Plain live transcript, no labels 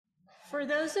For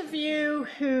those of you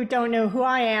who don't know who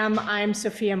I am, I'm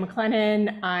Sophia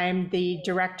McLennan. I'm the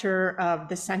director of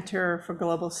the Center for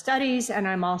Global Studies, and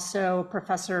I'm also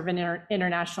professor of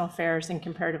international affairs and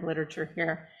comparative literature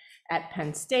here at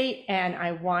Penn State. And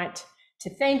I want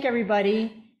to thank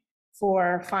everybody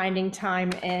for finding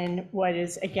time in what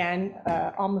is, again,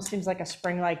 almost seems like a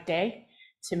spring-like day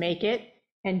to make it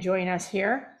and join us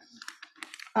here.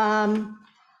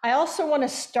 I also want to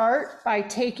start by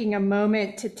taking a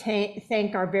moment to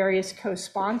thank our various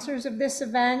co-sponsors of this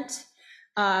event.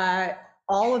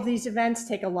 All of these events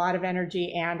take a lot of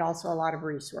energy and also a lot of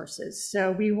resources.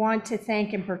 So we want to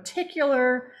thank in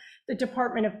particular the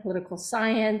Department of Political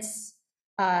Science,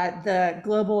 the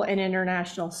Global and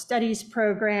International Studies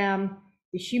Program,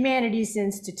 the Humanities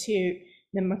Institute,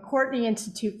 the McCourtney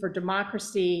Institute for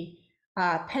Democracy,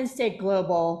 Penn State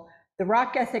Global, the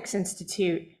Rock Ethics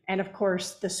Institute, and of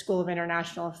course, the School of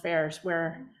International Affairs,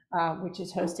 which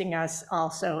is hosting us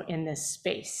also in this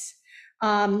space.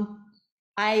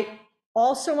 I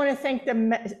also want to thank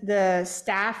the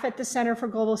staff at the Center for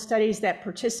Global Studies that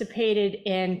participated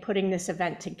in putting this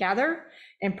event together.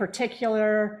 In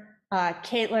particular,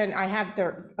 Caitlin, I have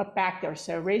their up back there,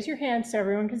 so raise your hand so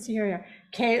everyone can see you.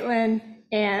 Caitlin,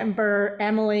 Amber,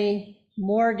 Emily,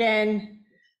 Morgan,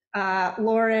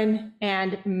 Lauren,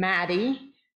 and Maddie,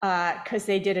 because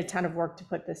they did a ton of work to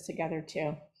put this together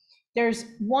too. There's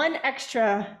one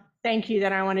extra thank you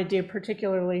that I want to do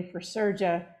particularly for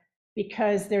Srdja,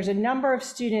 because there's a number of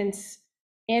students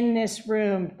in this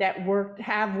room that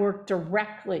have worked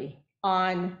directly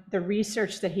on the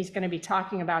research that he's going to be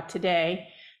talking about today.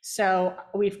 So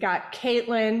we've got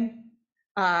Caitlin,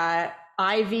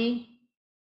 Ivy,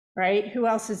 right? Who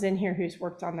else is in here who's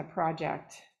worked on the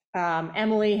project?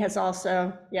 Emily has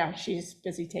also, yeah, she's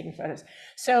busy taking photos.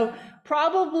 So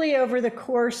probably over the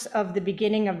course of the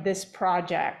beginning of this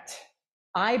project,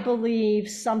 I believe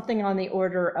something on the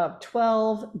order of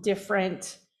 12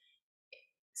 different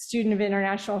School of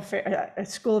International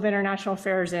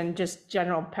Affairs and just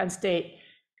general Penn State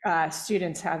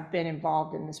students have been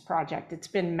involved in this project. It's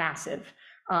been massive.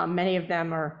 Many of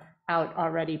them are out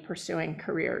already pursuing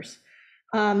careers.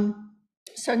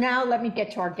 So now let me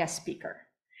get to our guest speaker.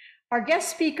 Our guest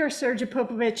speaker, Srdja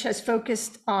Popovic, has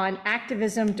focused on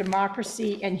activism,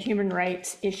 democracy, and human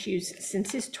rights issues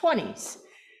since his 20s,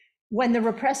 when the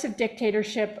repressive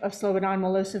dictatorship of Slobodan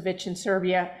Milosevic in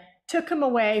Serbia took him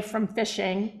away from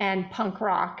fishing and punk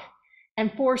rock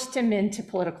and forced him into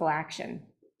political action.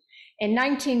 In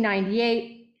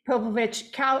 1998,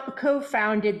 Popovic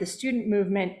co-founded the student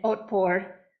movement Otpor,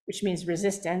 which means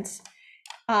resistance,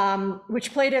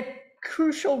 which played a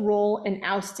crucial role in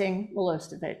ousting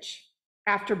Milosevic.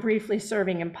 After briefly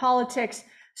serving in politics,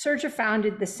 Srdja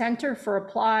founded the Center for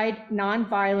Applied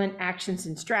Nonviolent Actions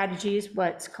and Strategies,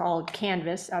 what's called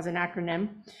CANVAS as an acronym,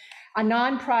 a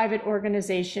non-profit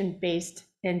organization based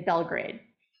in Belgrade.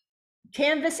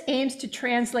 CANVAS aims to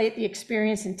translate the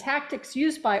experience and tactics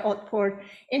used by Otpor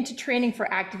into training for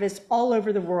activists all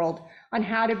over the world on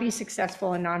how to be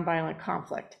successful in nonviolent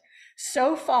conflict.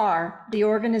 So far, the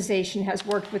organization has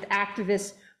worked with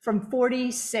activists from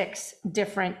 46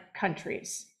 different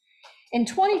countries. In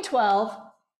 2012,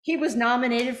 he was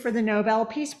nominated for the Nobel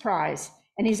Peace Prize,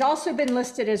 and he's also been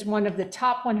listed as one of the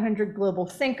top 100 global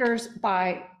thinkers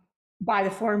by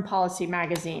the Foreign Policy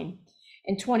magazine.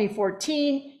 In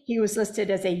 2014, he was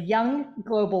listed as a young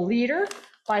global leader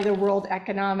by the World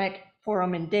Economic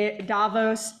Forum in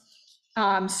Davos.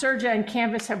 Srdja and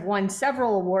CANVAS have won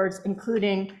several awards,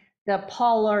 including the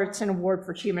Paul Lauritzen Award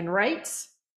for Human Rights,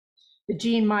 the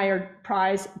Jean Meyer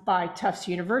Prize by Tufts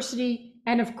University,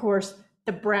 and of course,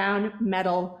 the Brown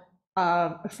Medal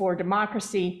for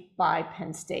Democracy by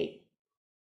Penn State.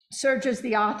 Srdja is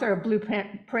the author of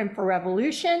Blueprint for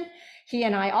Revolution. He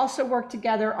and I also worked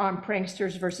together on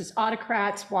Pranksters versus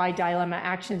Autocrats, Why Dilemma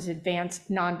Actions Advance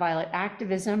Nonviolent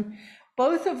Activism,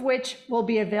 both of which will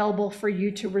be available for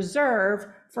you to reserve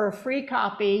for a free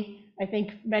copy. I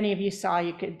think many of you saw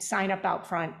you could sign up out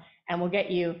front, and we'll get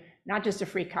you not just a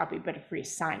free copy, but a free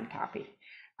signed copy.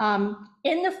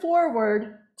 In the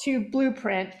foreword to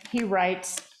Blueprint, he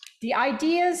writes, "The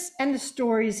ideas and the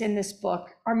stories in this book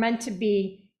are meant to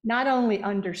be not only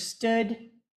understood,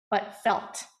 but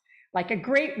felt. Like a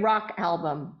great rock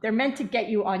album, they're meant to get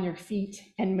you on your feet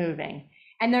and moving.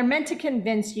 And they're meant to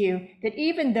convince you that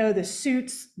even though the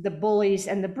suits, the bullies,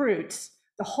 and the brutes,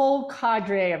 the whole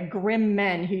cadre of grim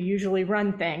men who usually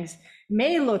run things,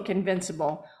 may look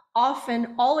invincible,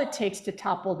 often all it takes to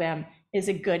topple them is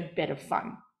a good bit of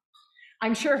fun."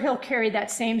 I'm sure he'll carry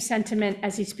that same sentiment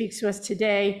as he speaks to us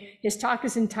today. His talk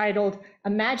is entitled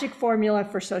A Magic Formula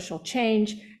for Social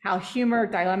Change, How Humor,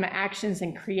 Dilemma Actions,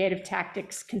 and Creative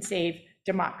Tactics Can Save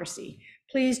Democracy.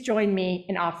 Please join me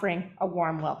in offering a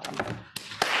warm welcome.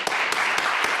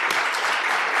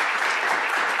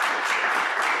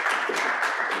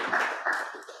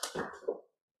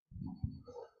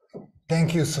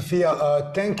 Thank you,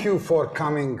 Sophia. Thank you for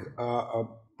coming.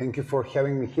 Thank you for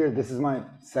having me here. This is my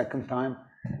second time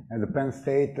at the Penn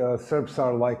State. Serbs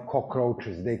are like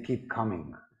cockroaches. They keep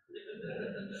coming.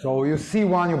 So you see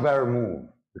one, you better move,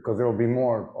 because there will be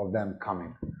more of them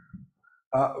coming.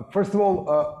 First of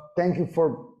all, thank you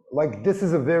for, this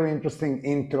is a very interesting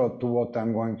intro to what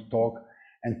I'm going to talk.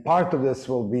 And part of this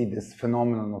will be this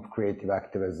phenomenon of creative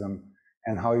activism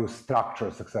and how you structure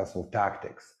successful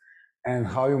tactics, and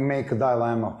how you make a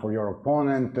dilemma for your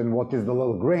opponent, and what is the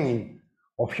little grain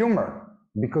of humor,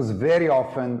 because very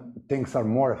often things are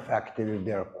more effective if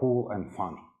they're cool and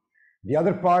funny. The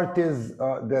other part is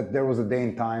that there was a day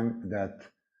in time that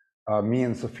me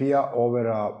and Sophia, over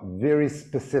a very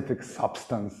specific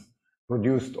substance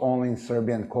produced only in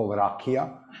Serbian called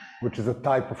rakia, which is a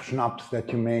type of schnapps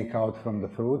that you make out from the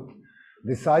fruit,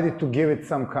 decided to give it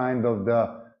some kind of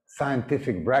the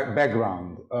scientific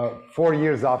background. 4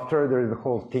 years after, there is a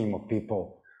whole team of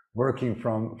people working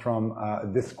from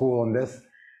this school on this,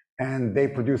 and they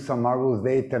produce some marvelous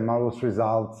data and marvelous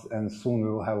results, and soon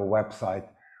we will have a website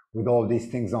with all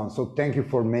these things on. So thank you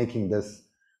for making this,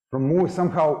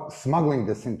 somehow smuggling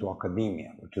this into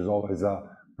academia, which is always a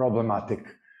problematic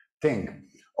thing.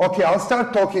 Okay, I'll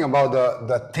start talking about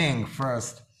the thing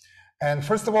first. And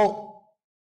first of all,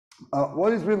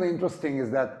 what is really interesting is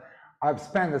that I've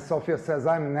spent, as Sophia says,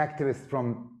 I'm an activist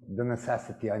from the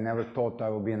necessity. I never thought I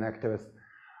would be an activist.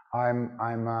 I'm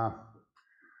an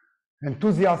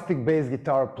enthusiastic bass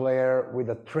guitar player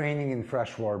with a training in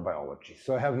freshwater biology.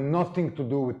 So I have nothing to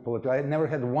do with politics. I never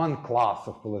had one class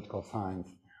of political science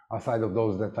aside of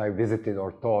those that I visited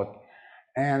or taught.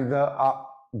 And,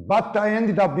 but I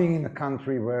ended up being in a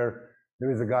country where there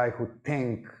is a guy who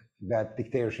thinks that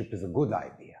dictatorship is a good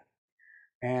idea.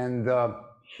 And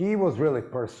he was really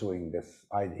pursuing this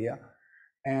idea.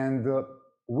 And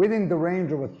within the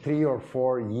range of 3 or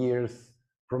 4 years,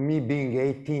 from me being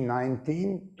 18,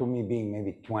 19 to me being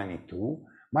maybe 22,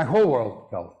 my whole world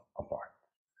fell apart.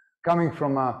 Coming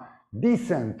from a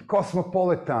decent,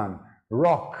 cosmopolitan,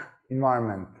 rock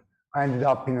environment, I ended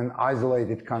up in an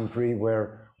isolated country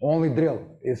where only drill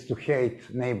is to hate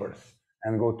neighbors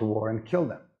and go to war and kill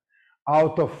them.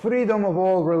 Out of freedom of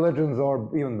all religions,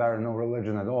 or even better, no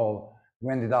religion at all,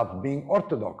 we ended up being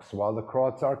Orthodox, while the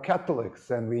Croats are Catholics,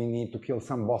 and we need to kill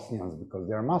some Bosnians because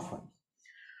they're Muslims.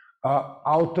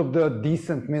 Out of the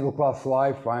decent middle-class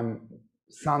life, I'm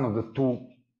son of the 2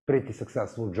 pretty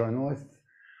successful journalists.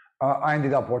 I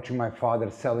ended up watching my father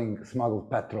selling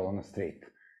smuggled petrol on the street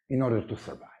in order to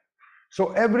survive.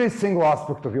 So every single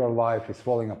aspect of your life is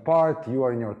falling apart. You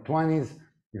are in your 20s,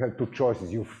 you have 2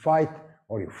 choices. You fight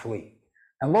or you flee.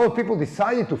 And a lot of people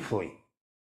decided to flee.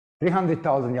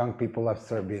 300,000 young people left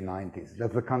Serbia in the 90s.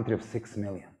 That's a country of 6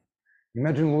 million.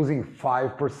 Imagine losing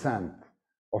 5%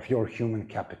 of your human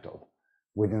capital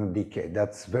within a decade.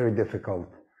 That's very difficult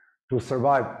to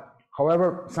survive.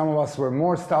 However, some of us were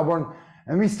more stubborn,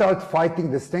 and we started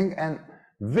fighting this thing. And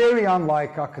very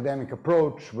unlike academic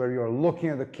approach, where you're looking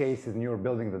at the cases and you're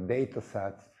building the data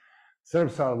sets,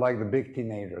 Serbs are like the big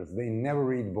teenagers. They never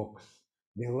read books.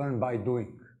 They learn by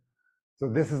doing. So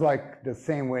this is like the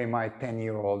same way my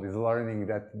 10-year-old is learning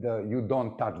that you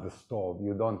don't touch the stove,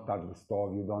 you don't touch the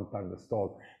stove, you don't touch the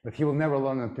stove. But he will never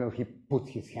learn until he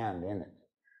puts his hand in it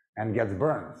and gets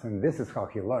burns. And this is how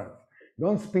he learns.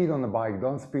 Don't speed on the bike,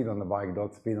 don't speed on the bike,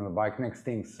 don't speed on the bike. Next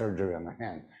thing, surgery on the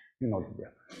hand. You know the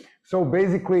deal. So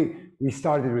basically, we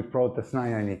started with Protest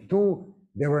 992.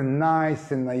 They were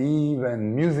nice and naive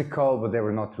and musical, but they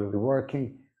were not really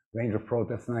working. Range of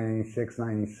Protest 996,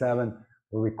 97.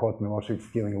 Where we caught Milosevic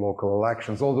stealing local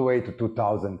elections, all the way to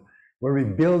 2000, where we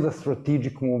build a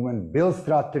strategic movement, build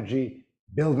strategy,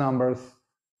 build numbers,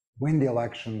 win the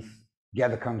elections,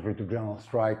 get the country to general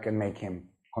strike, and make him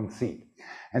concede.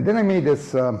 And then I made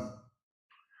this,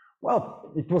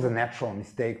 well, it was a natural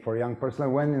mistake for a young person. I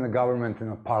went in the government, in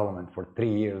a parliament for 3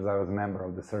 years. I was a member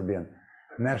of the Serbian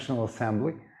National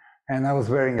Assembly, and I was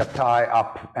wearing a tie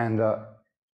up and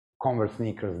Converse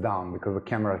sneakers down, because the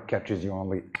camera catches you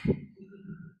only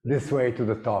this way to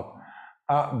the top.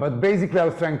 But basically, I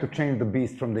was trying to change the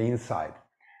beast from the inside.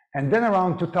 And then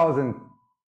around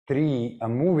 2003, a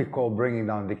movie called Bringing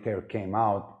Down the Dictator came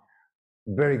out.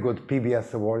 Very good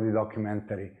PBS awarded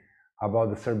documentary about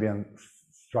the Serbian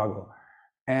struggle.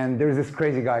 And there's this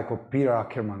crazy guy called Peter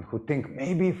Ackerman who think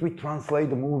maybe if we translate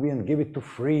the movie and give it to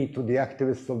free to the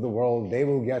activists of the world, they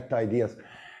will get ideas.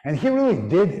 And he really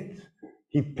did it.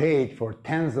 He paid for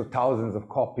tens of thousands of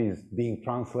copies being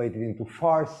translated into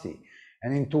Farsi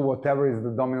and into whatever is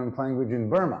the dominant language in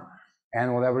Burma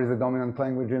and whatever is the dominant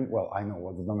language in, well, I know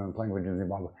what the dominant language in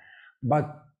Zimbabwe.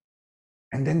 But,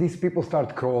 and then these people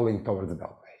start crawling towards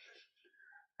Belgrade.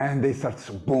 And they start,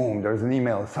 so boom, there's an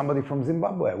email. Somebody from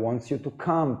Zimbabwe wants you to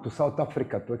come to South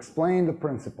Africa to explain the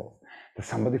principles. There's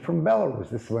somebody from Belarus.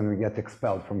 This is when we get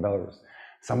expelled from Belarus.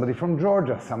 Somebody from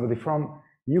Georgia, somebody from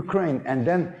Ukraine. And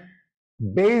then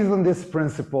based on these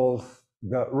principles,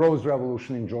 the Rose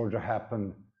Revolution in Georgia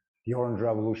happened. The Orange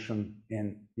Revolution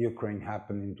in Ukraine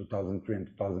happened in 2003 and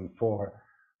 2004.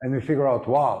 And we figure out,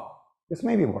 wow, this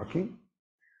may be working.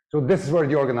 So this is where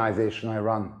the organization I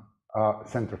run,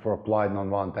 Center for Applied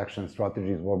Nonviolent Action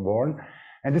Strategies, were born.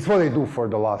 And this is what I do for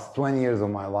the last 20 years of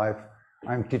my life.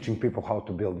 I'm teaching people how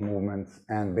to build movements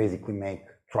and basically make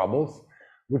troubles,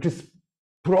 which is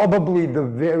probably the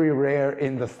very rare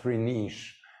industry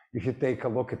niche. If you take a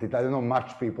look at it, I don't know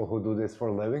much people who do this for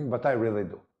a living, but I really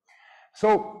do.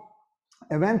 So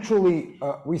eventually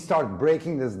we start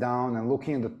breaking this down and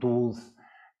looking at the tools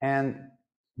and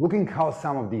looking how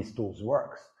some of these tools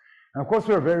works. And of course,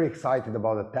 we're very excited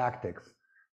about the tactics,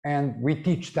 and we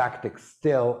teach tactics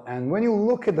still. And when you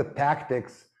look at the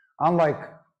tactics, unlike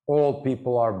all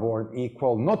people are born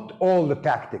equal, not all the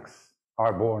tactics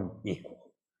are born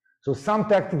equal. So some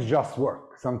tactics just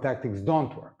work, some tactics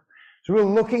don't work. So we're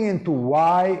looking into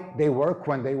why they work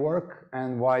when they work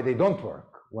and why they don't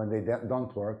work when they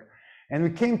don't work. And we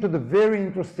came to the very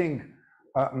interesting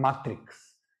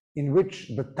matrix in which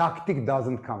the tactic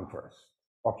doesn't come first.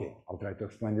 Okay, I'll try to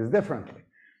explain this differently.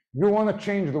 You want to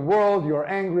change the world, you're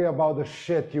angry about the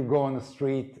shit, you go on the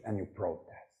street and you protest.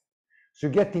 So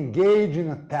you get engaged in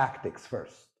the tactics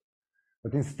first.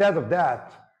 But instead of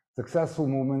that, successful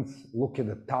movements look at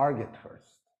the target first.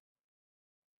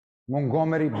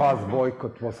 Montgomery bus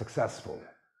boycott was successful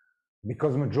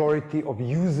because majority of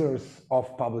users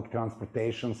of public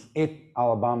transportations in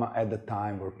Alabama at the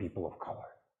time were people of color.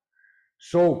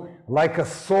 So like a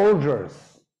soldiers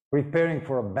preparing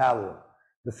for a battle,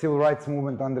 the civil rights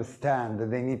movement understand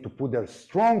that they need to put their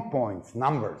strong points,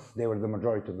 numbers, they were the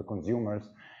majority of the consumers,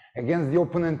 against the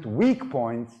opponent weak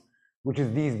points, which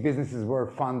is these businesses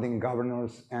were funding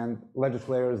governors and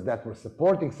legislators that were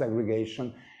supporting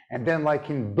segregation, and then like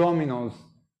in dominoes,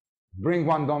 bring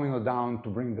one domino down to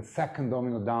bring the second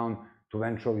domino down to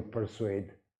eventually persuade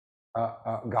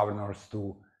governors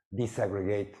to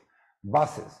desegregate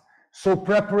buses. So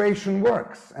preparation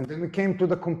works. And then we came to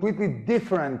the completely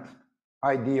different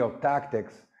idea of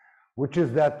tactics, which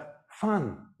is that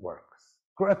fun works,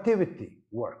 creativity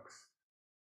works.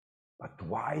 But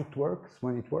why it works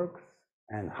when it works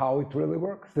and how it really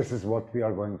works, this is what we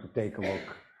are going to take a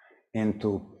look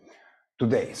into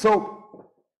today.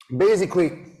 So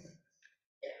basically,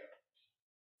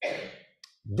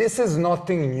 this is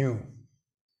nothing new.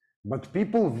 But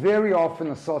people very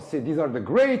often associate, these are the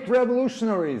great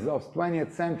revolutionaries of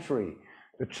 20th century,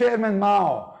 the chairman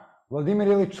Mao, Vladimir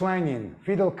Ilyich Lenin,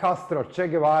 Fidel Castro, Che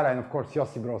Guevara, and of course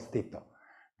Josip Broz Tito,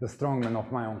 the strongman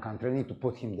of my own country. I need to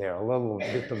put him there. A little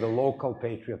bit of the local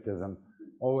patriotism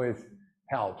always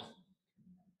helps.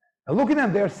 And look at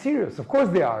them, they're serious. Of course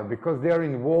they are, because they are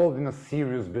involved in a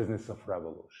serious business of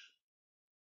revolution.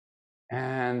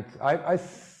 And I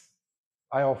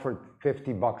offered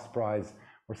 $50 prize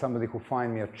for somebody who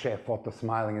find me a Che photo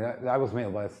smiling. I was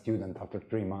mailed by a student after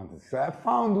 3 months. He said, I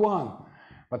found one.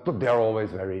 But they're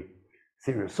always very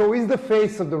serious. So is the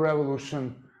face of the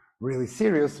revolution really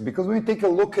serious? Because when you take a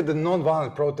look at the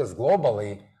nonviolent protests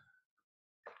globally,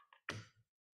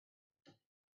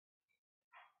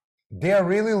 they are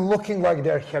really looking like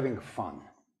they're having fun.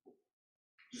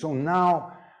 So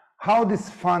now, how this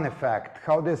fun effect,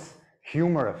 how this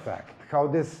humor effect, how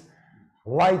this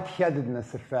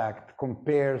lightheadedness effect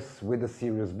compares with the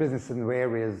serious business, and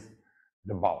where is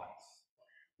the balance?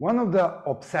 One of the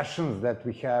obsessions that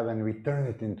we have, and we turn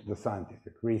it into the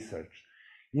scientific research,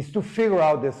 is to figure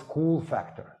out this cool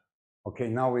factor. Okay,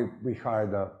 now we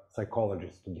hired a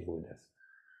psychologist to deal with this,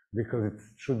 because it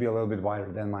should be a little bit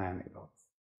wider than my anecdotes.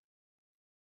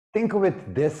 Think of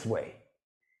it this way.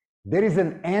 There is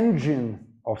an engine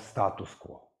of status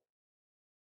quo,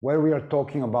 where we are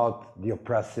talking about the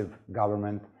oppressive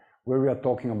government, where we are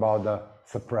talking about the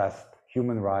suppressed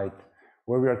human right,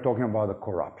 where we are talking about the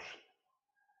corruption.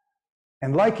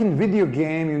 And like in video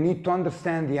game, you need to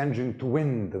understand the engine to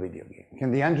win the video game.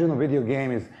 And the engine of video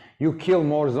game is you kill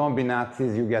more zombie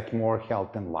Nazis, you get more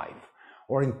health and life.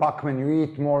 Or in Pac-Man, you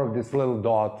eat more of these little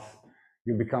dots,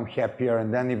 you become happier,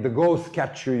 and then if the ghosts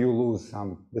catch you, you lose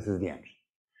some. This is the engine.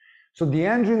 So the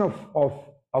engine of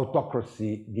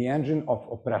autocracy, the engine of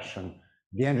oppression,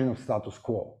 the engine of status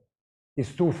quo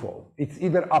is twofold. It's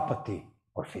either apathy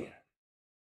or fear.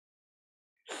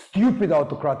 Stupid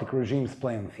autocratic regimes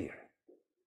play on fear.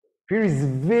 Fear is a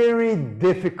very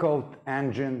difficult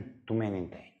engine to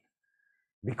maintain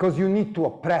because you need to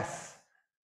oppress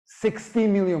 60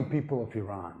 million people of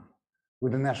Iran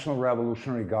with the National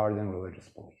Revolutionary Guard and religious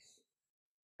police.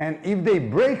 And if they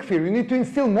break fear, you need to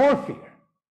instill more fear.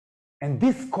 And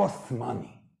this costs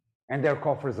money, and their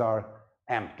coffers are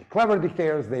empty. Clever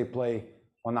dictators, they play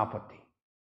on apathy.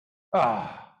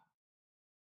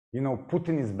 You know,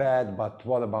 Putin is bad, but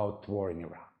what about war in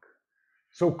Iraq?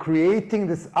 So creating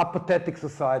this apathetic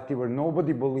society where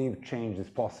nobody believes change is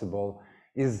possible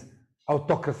is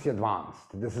autocracy advanced.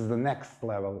 This is the next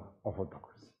level of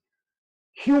autocracy.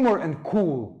 Humor and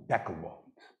cool tackle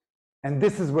both. And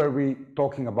this is where we're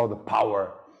talking about the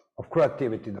power of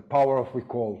creativity, the power of we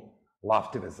call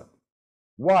activism.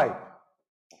 Why?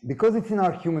 Because it's in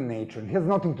our human nature. It has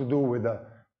nothing to do with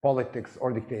politics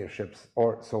or dictatorships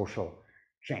or social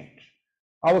change.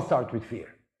 I will start with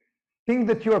fear. Think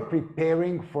that you are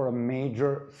preparing for a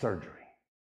major surgery.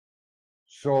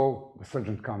 So the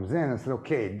surgeon comes in and says,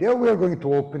 okay, then we are going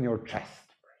to open your chest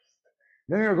first.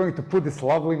 Then we are going to put these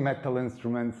lovely metal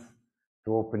instruments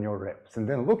to open your ribs. And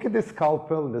then look at this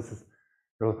scalpel. This is,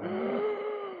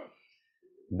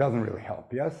 doesn't really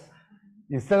help, yes?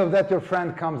 Instead of that, your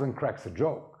friend comes and cracks a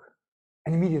joke.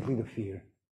 And immediately the fear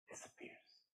disappears.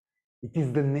 It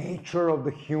is the nature of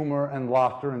the humor and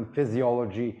laughter and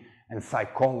physiology and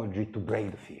psychology to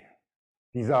break the fear.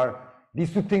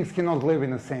 These two things cannot live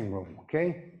in the same room,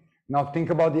 okay? Now think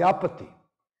about the apathy.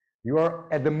 You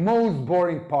are at the most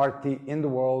boring party in the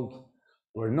world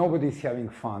where nobody's having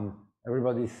fun,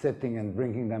 everybody's sitting and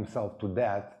drinking themselves to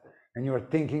death, and you're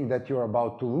thinking that you're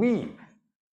about to leave.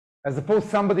 As opposed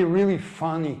somebody really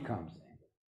funny comes in,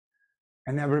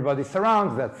 and everybody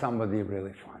surrounds that somebody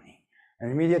really funny.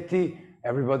 And immediately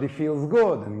everybody feels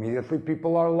good, and immediately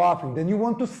people are laughing, then you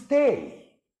want to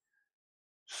stay.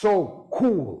 So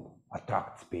cool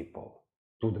attracts people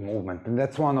to the movement, and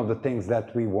that's one of the things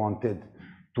that we wanted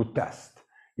to test.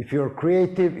 If you're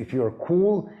creative, if you're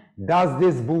cool, does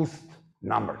this boost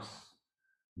numbers?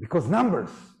 Because numbers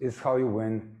is how you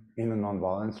win in a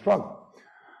nonviolent struggle.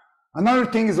 Another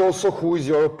thing is also who is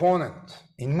your opponent.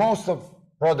 In most of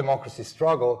pro-democracy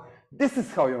struggle, this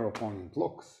is how your opponent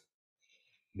looks.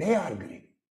 They are green.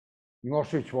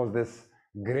 Milosevic was this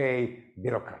gray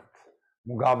bureaucrat.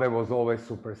 Mugabe was always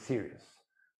super serious.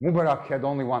 Mubarak had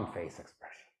only one face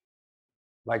expression.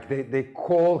 Like they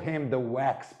call him the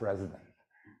wax president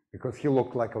because he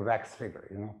looked like a wax figure,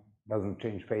 you know, doesn't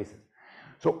change faces.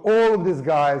 So all of these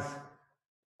guys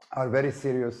are very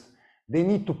serious. They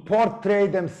need to portray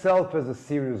themselves as a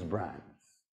serious brand.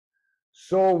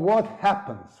 So what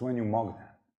happens when you mock them?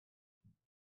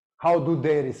 How do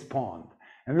they respond?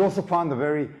 And we also found a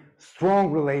very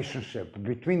strong relationship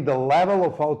between the level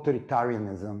of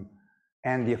authoritarianism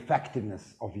and the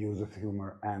effectiveness of use of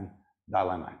humor and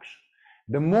dilemma action.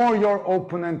 The more your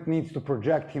opponent needs to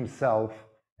project himself,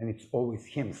 and it's always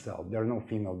himself, there are no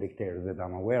female dictators that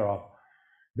I'm aware of,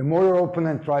 the more your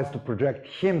opponent tries to project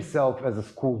himself as a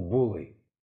school bully,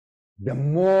 the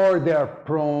more they are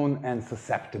prone and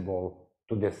susceptible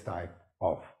to this type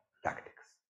of tactics.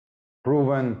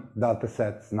 Proven data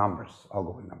sets, numbers. I'll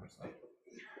go with numbers later.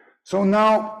 So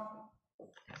now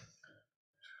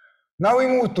we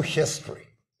move to history.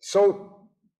 So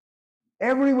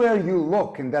everywhere you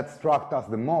look, and that struck us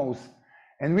the most,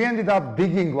 and we ended up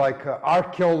digging like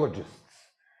archaeologists,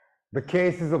 the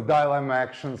cases of dilemma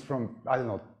actions from, I don't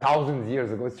know, thousands of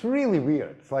years ago. It's really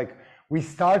weird. It's like we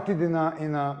started in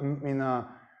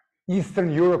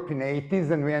Eastern Europe in the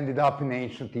 80s and we ended up in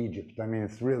ancient Egypt. I mean,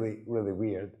 it's really, really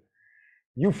weird.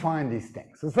 You find these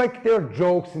things. It's like there are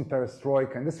jokes in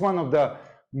perestroika, and this is one of the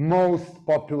most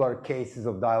popular cases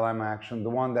of dilemma action. The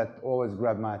one that always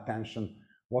grabbed my attention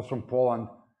was from Poland.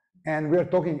 And we are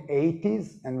talking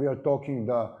 80s, and we are talking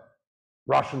the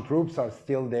Russian troops are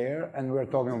still there, and we're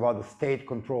talking about the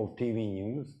state-controlled TV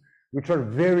news, which are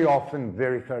very often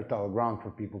very fertile ground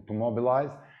for people to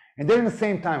mobilize, and they're in the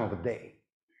same time of the day.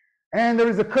 And there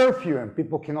is a curfew, and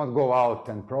people cannot go out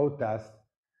and protest.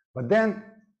 But then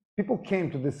people came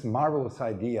to this marvelous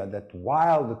idea that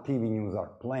while the TV news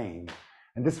are playing,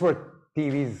 and this is where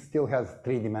TVs still has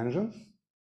 3 dimensions.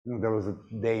 You know, there was a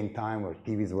day in time where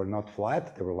TVs were not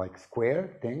flat, they were like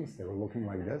square things, they were looking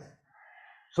like this.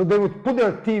 So they would put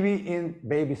their TV in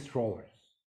baby strollers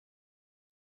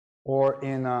or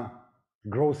in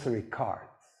grocery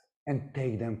carts and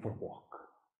take them for a walk.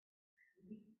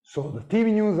 So the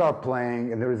TV news are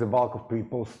playing, and there is a bulk of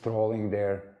people strolling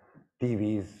their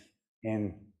TVs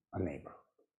in a neighborhood.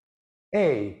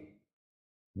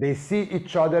 They see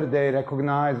each other, they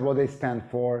recognize what they stand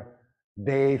for,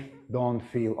 they don't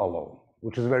feel alone,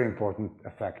 which is a very important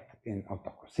effect in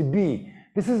autocracy. B,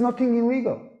 this is nothing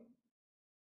illegal,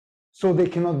 so they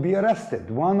cannot be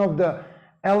arrested. One of the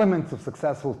elements of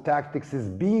successful tactics is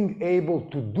being able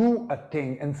to do a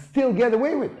thing and still get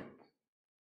away with it.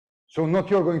 So not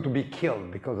you're going to be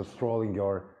killed because of strolling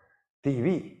your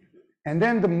TV. And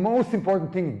then the most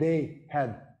important thing, they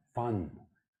had fun.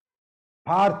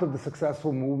 Part of the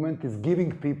successful movement is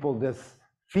giving people this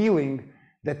feeling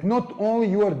that not only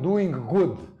you are doing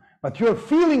good, but you're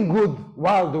feeling good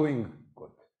while doing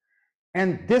good.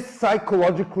 And this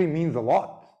psychologically means a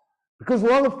lot, because a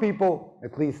lot of people,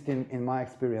 at least in my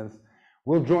experience,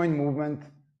 will join movement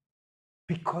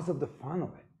because of the fun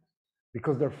of it,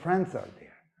 because their friends are there,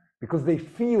 because they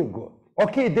feel good.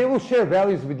 Okay, they will share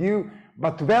values with you,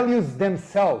 but values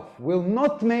themselves will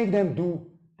not make them do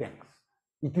things.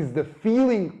 It is the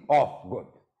feeling of good.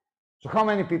 So how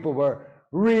many people were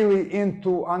really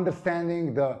into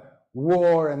understanding the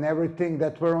war and everything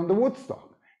that were on the Woodstock?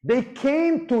 They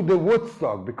came to the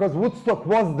Woodstock because Woodstock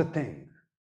was the thing.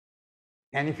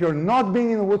 And if you're not being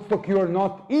in Woodstock, you're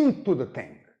not into the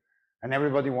thing. And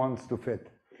everybody wants to fit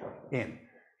in.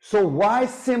 So why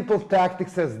simple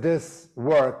tactics as this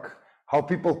work? How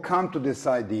people come to this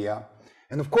idea?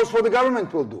 And of course, what the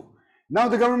government will do. Now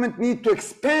the government needs to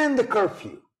expand the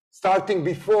curfew, starting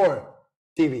before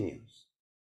TV news.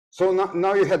 So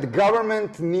now you had the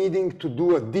government needing to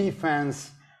do a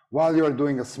defense while you are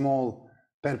doing a small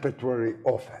perpetuatory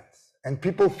offense. And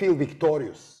people feel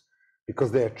victorious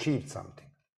because they achieved something.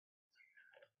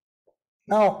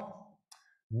 Now,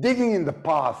 digging in the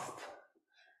past,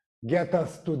 get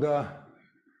us to the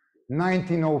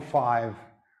 1905,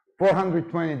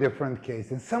 420 different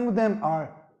cases. Some of them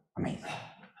are amazing.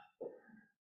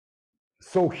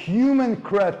 So human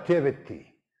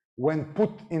creativity, when put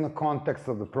in the context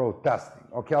of the protesting,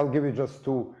 okay, I'll give you just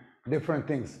two different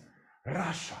things.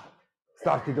 Russia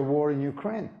started a war in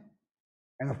Ukraine.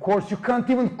 And of course, you can't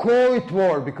even call it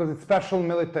war because it's special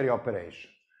military operation.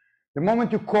 The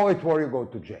moment you call it war, you go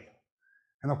to jail.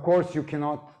 And of course, you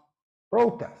cannot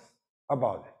protest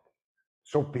about it.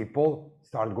 So people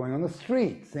start going on the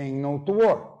street saying no to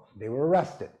war. They were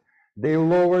arrested. They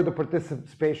lowered the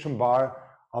participation bar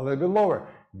a little bit lower.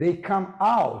 They come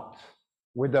out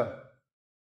with the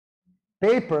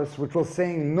papers which was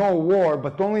saying no war,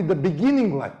 but only the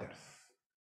beginning letters.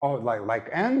 Oh, like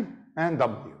N and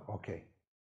W, okay.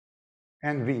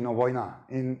 And V, no vojna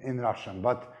in Russian,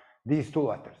 but these two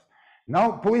letters.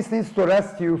 Now police needs to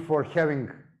arrest you for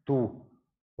having two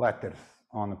letters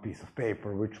on a piece of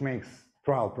paper, which makes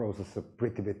trial process a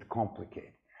pretty bit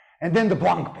complicated. And then the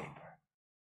blank paper.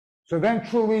 So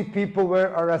eventually people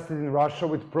were arrested in Russia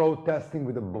with protesting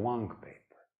with a blank paper.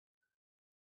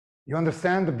 You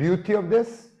understand the beauty of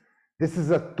this? This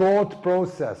is a thought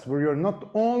process where you're not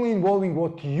only involving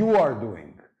what you are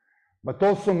doing, but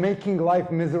also making life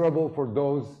miserable for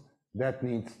those that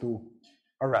needs to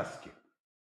arrest you.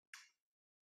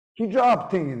 Hijab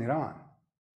thing in Iran.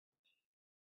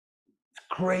 It's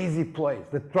a crazy place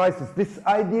that tries this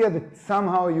idea that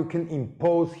somehow you can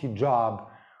impose hijab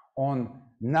on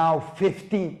now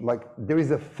 15, like there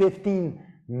is a 15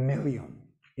 million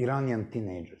Iranian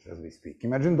teenagers as we speak.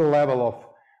 Imagine the level of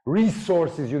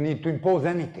resources you need to impose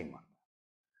anything on.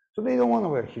 So they don't want to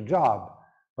wear hijab,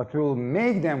 but we will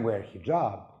make them wear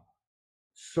hijab.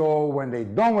 So when they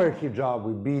don't wear hijab,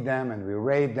 we beat them and we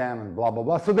rape them and blah, blah,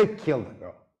 blah. So they killed the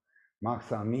girl,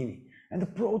 Mahsa Amini. And the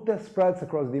protest spreads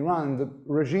across Iran. The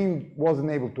regime wasn't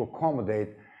able to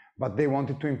accommodate, but they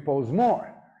wanted to impose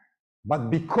more. But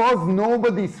because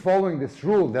nobody is following this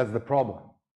rule, that's the problem.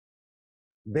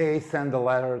 They send a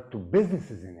letter to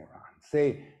businesses in Iran.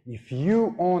 Say, if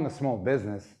you own a small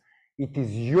business, it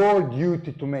is your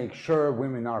duty to make sure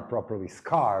women are properly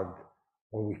scarred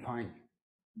or we fine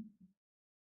you.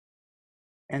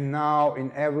 And now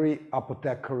in every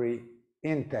apothecary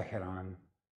in Tehran,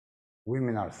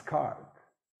 women are scarred,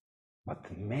 but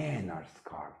men are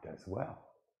scarred as well.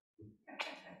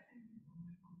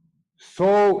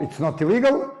 So it's not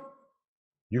illegal.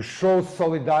 You show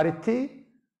solidarity.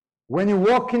 When you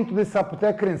walk into this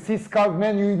apothecary and see scarred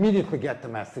men, you immediately get the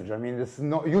message. I mean,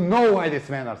 you know why these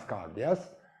men are scarred, yes?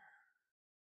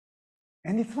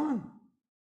 And it's fun.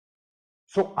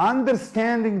 So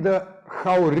understanding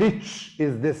how rich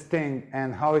is this thing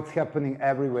and how it's happening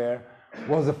everywhere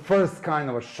was the first kind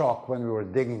of a shock when we were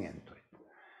digging into it.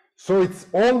 So it's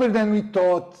older than we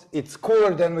thought, it's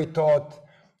cooler than we thought,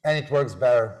 and it works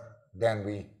better than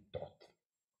we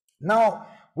Now,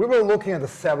 we were looking at the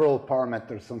several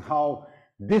parameters on how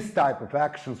this type of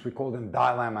actions, we call them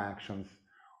dilemma actions,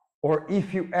 or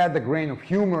if you add a grain of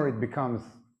humor, it becomes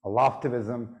a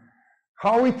activism,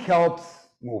 how it helps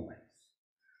movements.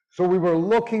 So we were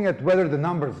looking at whether the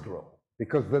numbers grow,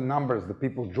 because the numbers, the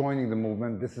people joining the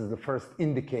movement, this is the first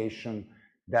indication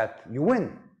that you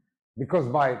win. Because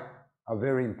by a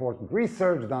very important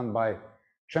research done by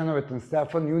Chenoweth and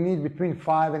Stefan, you need between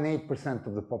 5 and 8%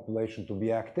 of the population to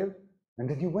be active, and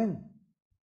then you win.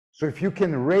 So if you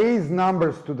can raise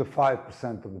numbers to the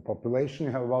 5% of the population,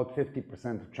 you have about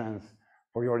 50% of chance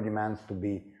for your demands to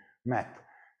be met.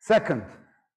 Second,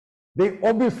 they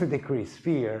obviously decrease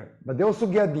fear, but they also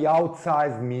get the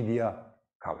outsized media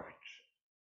coverage.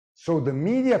 So the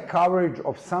media coverage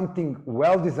of something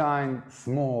well-designed,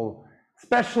 small,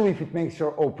 especially if it makes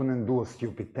your opponent do a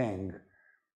stupid thing,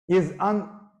 is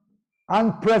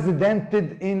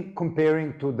unprecedented in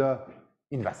comparing to the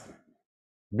investment.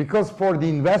 Because for the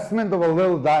investment of a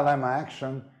little dilemma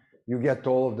action, you get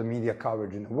all of the media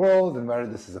coverage in the world, and whether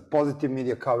this is a positive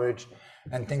media coverage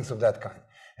and things of that kind.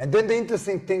 And then the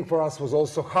interesting thing for us was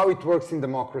also how it works in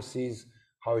democracies,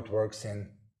 how it works in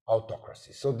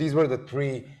autocracies. So these were the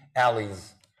three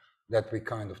alleys that we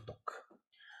kind of took.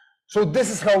 So this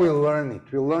is how we learn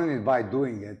it. We learn it by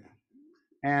doing it.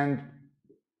 And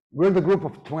we're the group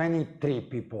of 23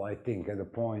 people, I think, at a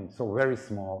point, so very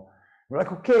small. We're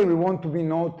like, okay, we want to be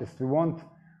noticed. We want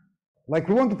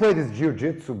to play this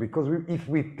jiu-jitsu because if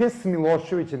we piss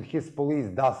Milosevic and his police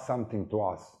does something to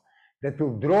us, that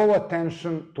will draw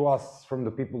attention to us from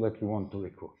the people that we want to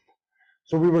recruit.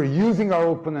 So we were using our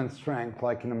opponent's strength,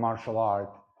 like in a martial art,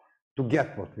 to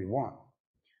get what we want.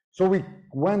 So we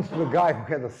went to the guy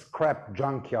who had a scrap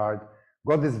junkyard,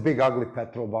 got this big ugly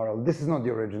petrol barrel. This is not the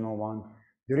original one.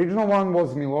 The original one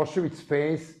was Milosevic's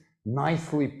face,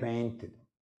 nicely painted.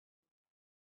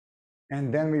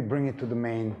 And then we bring it to the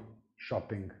main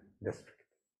shopping district.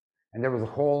 And there was a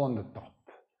hole on the top.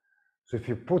 So if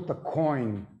you put a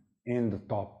coin in the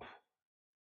top,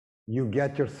 you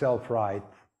get yourself right,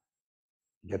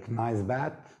 get a nice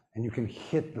bat, and you can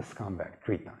hit the scumbag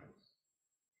 3 times.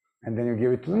 And then you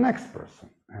give it to the next person,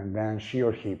 and then she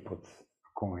or he puts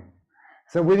a coin.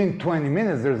 So within 20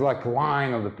 minutes, there's like a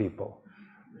line of the people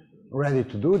ready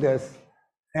to do this,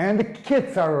 and the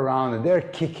kids are around, and they're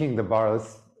kicking the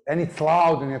barrels, and it's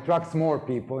loud, and it attracts more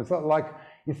people. It's not like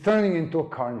it's turning into a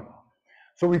carnival.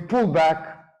 So we pull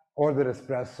back, order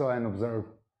espresso, and observe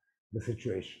the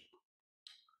situation.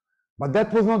 But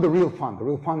that was not the real fun. The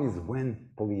real fun is when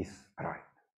police arrive.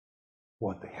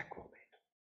 What the heck will they do?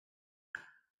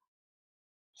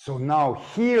 So now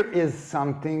here is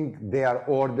something they are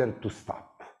ordered to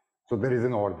stop. So there is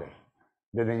an order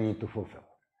that they need to fulfill.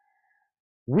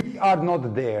 We are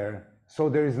not there, so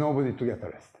there is nobody to get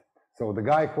arrested. So the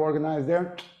guy who organized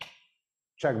there,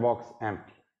 checkbox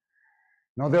empty.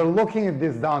 Now they're looking at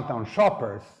these downtown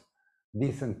shoppers,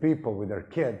 decent people with their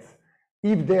kids.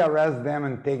 If they arrest them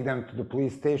and take them to the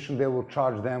police station, they will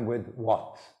charge them with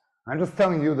what? I'm just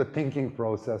telling you the thinking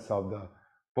process of the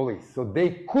police. So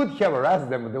they could have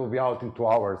arrested them, but they will be out in 2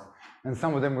 hours, and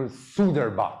some of them will sue their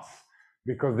butts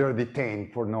because they're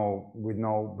detained for with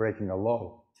no breaking a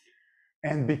law.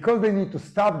 And because they need to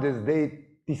stop this, they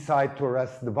decide to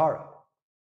arrest the barrel.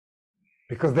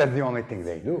 Because that's the only thing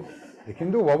they do. They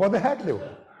can do what the heck they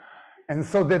will. And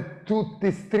so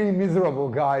these 3 miserable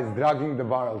guys dragging the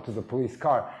barrel to the police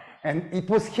car, and it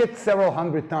was hit several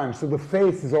hundred times, so the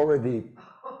face is already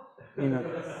in a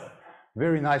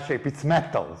very nice shape. It's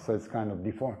metal, so it's kind of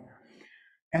deformed.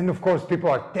 And of course, people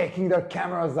are taking their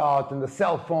cameras out and the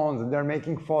cell phones, and they're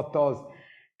making photos,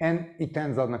 and it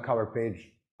ends on the cover page,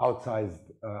 outsized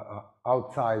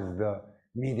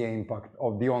media impact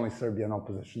of the only Serbian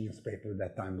opposition newspaper at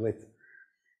that time, Blitz.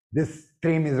 These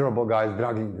 3 miserable guys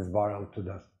dragging this barrel to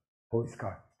the police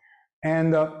car.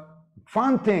 And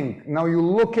fun thing, now you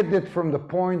look at it from the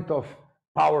point of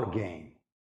power gain.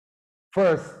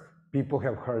 First, people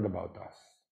have heard about us.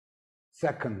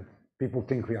 Second, people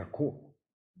think we are cool.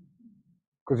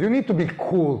 Because you need to be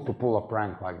cool to pull a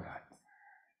prank like that.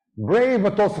 Brave,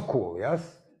 but also cool, yes?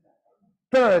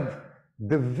 Third,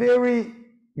 the very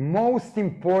most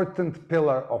important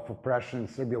pillar of oppression in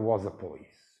Serbia was the police.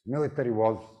 Military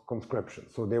was conscription,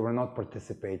 so they were not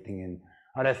participating in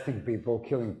arresting people,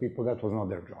 killing people. That was not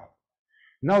their job.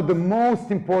 Now, the most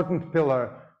important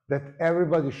pillar that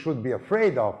everybody should be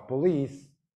afraid of, police,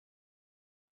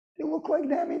 they look like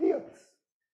damn idiots.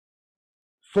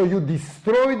 So you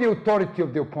destroy the authority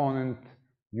of the opponent,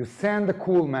 you send a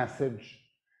cool message,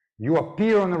 you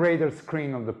appear on the radar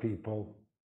screen of the people,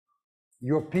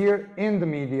 you appear in the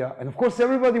media, and of course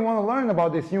everybody want to learn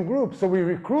about this new group, so we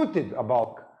recruited a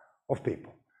bulk of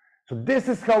people. So this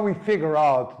is how we figure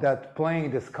out that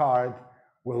playing this card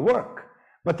will work.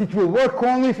 But it will work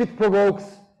only if it provokes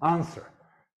answer,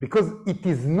 because it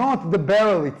is not the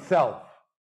barrel itself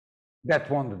that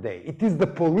won the day. It is the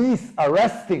police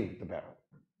arresting the barrel,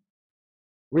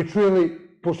 which really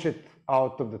push it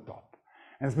out of the top.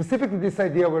 And specifically this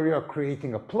idea where you are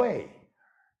creating a play,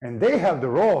 and they have the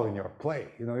role in your play.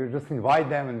 You know, you just invite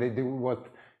them and they do what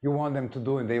you want them to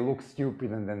do, and they look stupid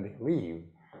and then they leave,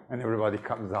 and everybody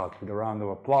comes out with a round of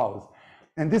applause.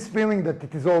 And this feeling that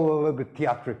it is all a little bit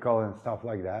theatrical and stuff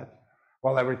like that,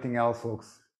 while everything else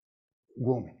looks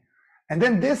gloomy. And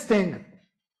then this thing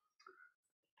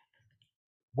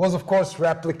was, of course,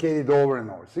 replicated over and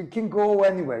over. So you can go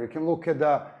anywhere. You can look at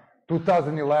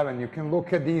 2011. You can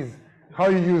look at these, how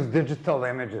you use digital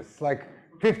images, like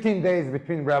 15 days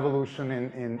between revolution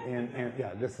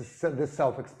yeah, this is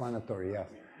self-explanatory, yes.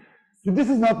 So this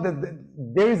is not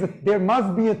there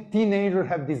must be a teenager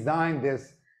have designed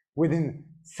this within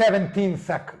 17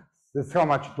 seconds. That's how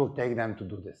much it will take them to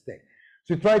do this thing.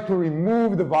 So you try to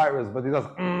remove the virus, but it does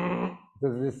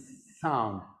this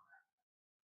sound.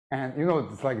 And you know,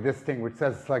 it's like this thing which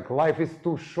says like life is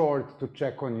too short to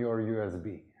check on your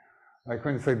USB. Like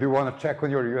when you say, do you want to check on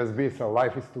your USB? So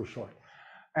life is too short.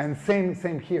 And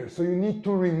same here. So you need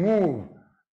to remove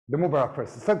the Mubarak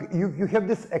person. It's like you have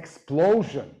this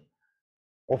explosion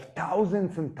of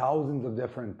thousands and thousands of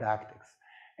different tactics.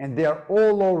 And they're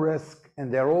all low risk,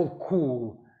 and they're all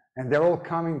cool, and they're all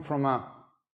coming from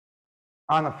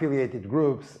unaffiliated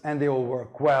groups, and they all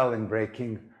work well in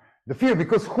breaking the fear.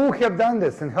 Because who have done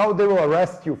this, and how they will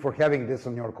arrest you for having this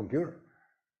on your computer?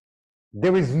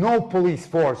 There is no police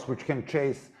force which can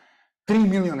chase 3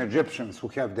 million Egyptians who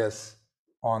have this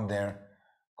on their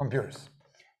computers.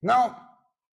 Now,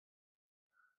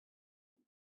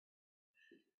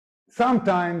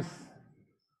 sometimes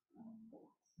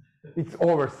it's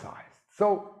oversized.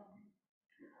 So,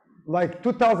 like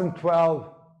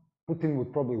 2012, Putin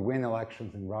would probably win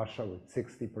elections in Russia with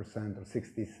 60% or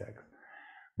 66%.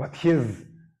 But his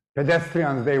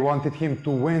pedestrians, they wanted him to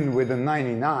win with a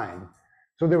 99%.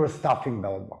 So they were stuffing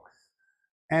ballot boxes.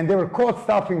 And they were caught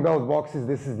stuffing ballot boxes.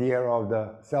 This is the era of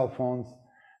the cell phones.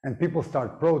 And people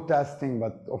start protesting.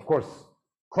 But of course,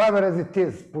 clever as it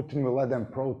is, Putin will let them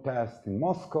protest in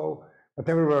Moscow. But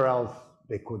everywhere else,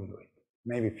 they couldn't do it.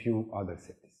 Maybe a few other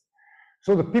cities.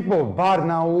 So the people of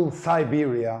Barnaul,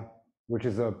 Siberia, which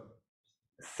is a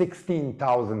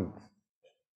 16,000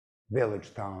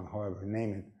 village town, however you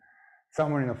name it,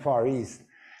 somewhere in the Far East,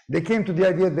 they came to the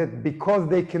idea that because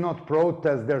they cannot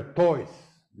protest, their toys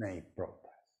may protest.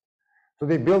 So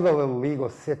they built a little Lego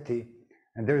city,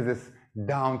 and there's this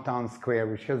downtown square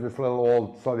which has this little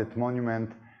old Soviet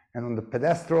monument, and on the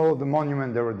pedestal of the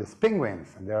monument there were these penguins,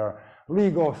 and there are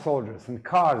Lego soldiers and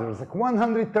cars. There was like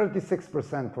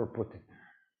 136% for Putin.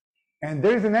 And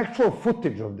there is an actual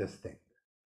footage of this thing.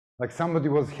 Like somebody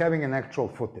was having an actual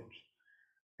footage.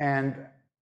 And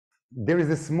there is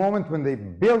this moment when they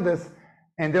build this,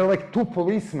 and there are like 2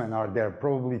 policemen are there,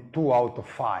 probably 2 out of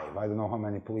 5. I don't know how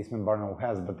many policemen Barnaul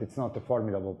has, but it's not a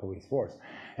formidable police force.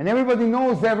 And everybody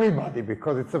knows everybody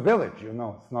because it's a village, you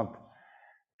know, it's not.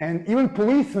 And even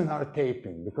policemen are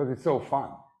taping because it's so fun.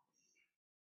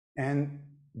 And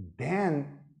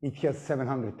then it has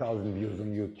 700,000 views on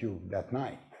YouTube that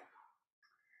night.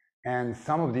 And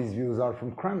some of these views are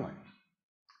from Kremlin.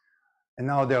 And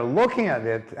now they're looking at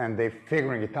it and they're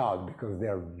figuring it out because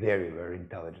they're very, very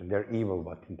intelligent. They're evil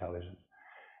but intelligent.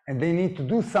 And they need to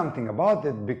do something about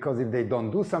it, because if they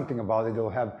don't do something about it, they'll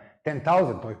have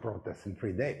 10,000 toy protests in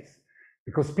 3 days.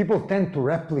 Because people tend to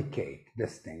replicate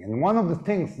this thing. And one of the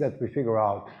things that we figure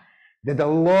out, that a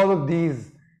lot of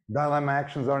these dilemma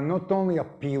actions are not only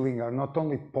appealing, are not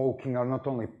only poking, are not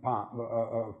only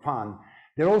fun,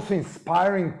 they're also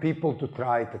inspiring people to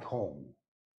try it at home,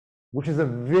 which is a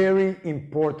very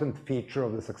important feature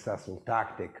of the successful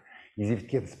tactic, is if it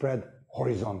can spread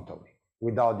horizontally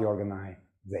without the organization.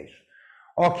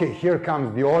 Okay, here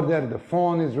comes the order, the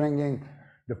phone is ringing,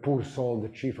 the poor soul, the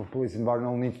chief of police in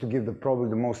Barnaul needs to give probably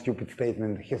the most stupid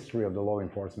statement in the history of the law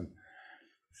enforcement,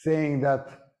 saying that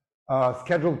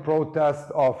scheduled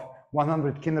protest of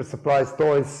 100 Kinder Surprise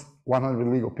toys, 100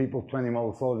 legal people, 20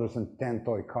 model soldiers, and 10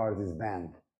 toy cars is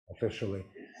banned officially,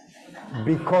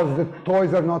 because the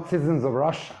toys are not citizens of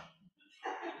Russia.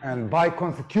 And by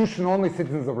constitution, only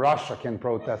citizens of Russia can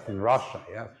protest in Russia,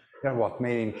 yeah? They're what,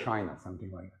 made in China,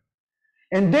 something like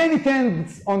that. And then it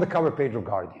ends on the cover page of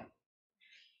Guardian.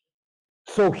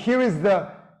 So here is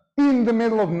the, in the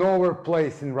middle of nowhere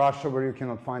place in Russia where you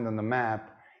cannot find on the map,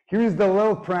 Here is the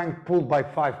little prank pulled by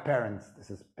 5 parents. This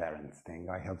is parents thing.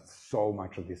 I have so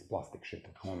much of this plastic shit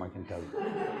at home, I can tell you.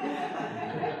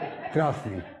 Trust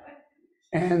me.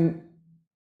 And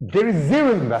there is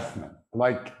zero investment.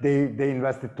 Like they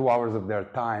invested 2 hours of their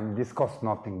time. This costs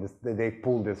nothing. They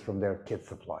pulled this from their kids'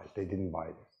 supplies. They didn't buy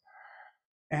this.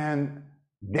 And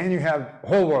then you have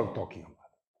whole world talking about it.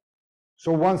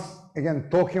 So once again,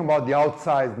 talking about the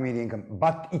outsized media income,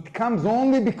 but it comes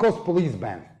only because police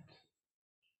ban it.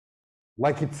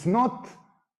 Like it's not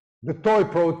the toy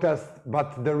protest,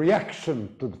 but the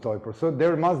reaction to the toy protest. So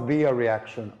there must be a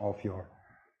reaction of your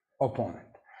opponent.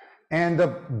 And the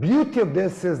beauty of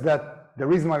this is that the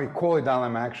reason why we call it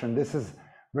dilemma action, this is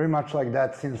very much like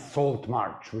that since Salt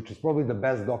March, which is probably the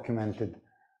best documented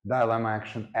dilemma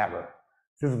action ever.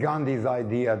 This is Gandhi's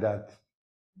idea that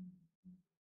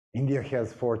India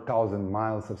has 4,000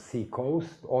 miles of sea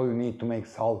coast. All you need to make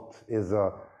salt is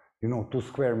 2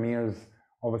 square meters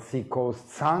of a sea coast,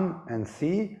 sun and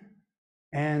sea,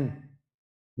 and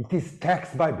it is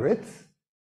taxed by Brits.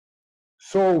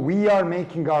 So we are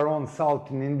making our own salt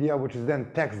in India, which is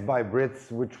then taxed by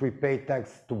Brits, which we pay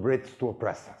tax to Brits to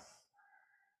oppress us.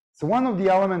 So one of the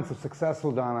elements of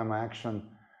successful dilemma action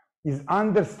is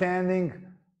understanding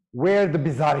where the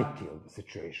bizarrity of the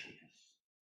situation is.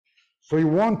 So you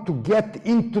want to get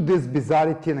into this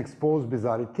bizarrity and expose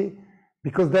bizarrity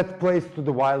because that plays to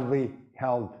the widely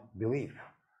held belief.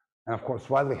 And of course,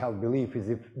 widely held belief is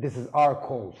if this is our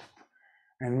coast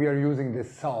and we are using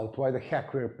this salt, why the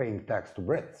heck we are paying tax to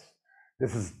Brits?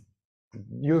 This is,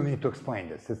 you don't need to explain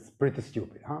this, it's pretty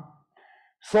stupid, huh?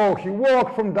 So he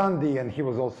walked from Dundee, and he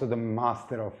was also the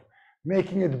master of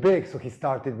making it big. So he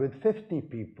started with 50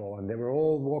 people and they were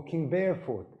all walking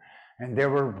barefoot and they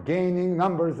were gaining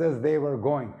numbers as they were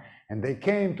going. And they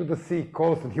came to the sea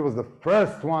coast and he was the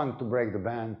first one to break the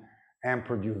ban and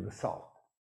produce the salt.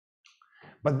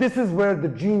 But this is where the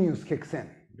genius kicks in,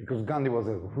 because Gandhi was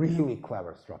a really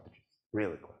clever strategist,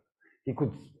 really clever. He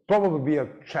could probably be a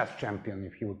chess champion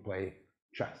if he would play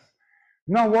chess.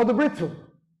 Now, what the Brits will do?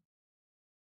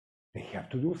 They have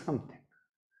to do something.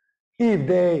 If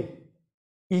they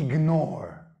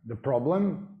ignore the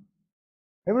problem,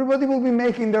 everybody will be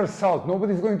making their salt.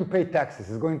 Nobody's going to pay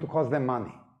taxes. It's going to cost them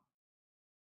money.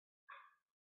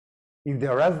 If they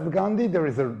arrest Gandhi, there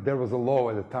was a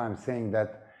law at the time saying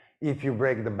that if you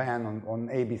break the ban on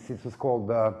ABC, it was called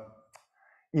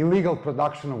illegal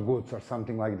production of goods or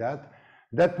something like that.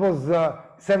 That was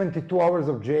 72 hours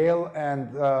of jail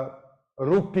and a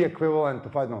rupee equivalent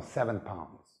of, I don't know, £7,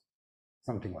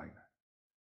 something like that.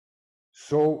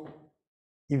 So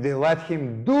if they let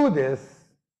him do this,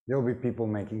 there will be people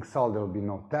making salt, there will be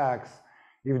no tax.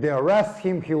 If they arrest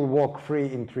him, he'll walk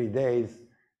free in 3 days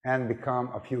and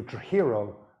become a future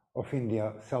hero of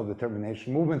India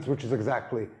self-determination movements, which is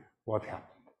exactly what happened.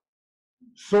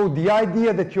 So the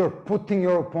idea that you're putting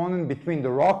your opponent between the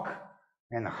rock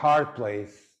and a hard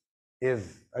place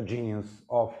is a genius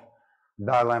of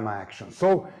dilemma action.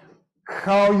 So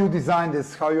how you design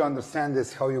this, how you understand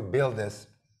this, how you build this.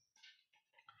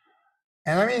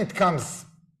 And I mean, it comes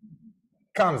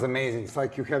amazing. It's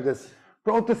like you have this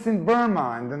protest in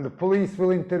Burma and then the police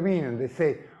will intervene and they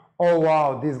say, oh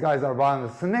wow, these guys are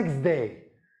violent. So next day,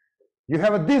 you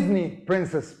have a Disney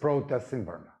princess protest in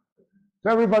Burma. So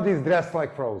everybody is dressed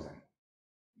like Frozen.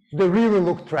 They really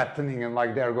look threatening and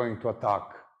like they're going to attack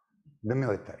the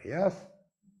military, yes?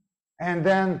 And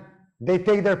then they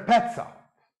take their pets out.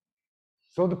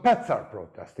 So the pets are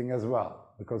protesting as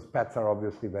well, because pets are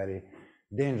obviously very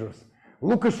dangerous.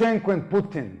 Lukashenko and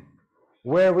Putin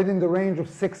were within the range of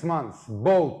 6 months,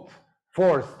 both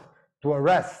forced to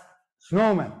arrest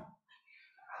snowmen.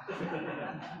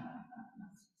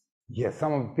 Yes,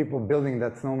 some of the people building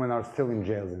that snowman are still in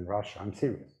jails in Russia. I'm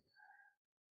serious.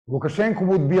 Lukashenko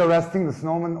would be arresting the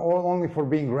snowman only for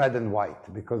being red and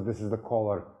white, because this is the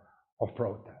color of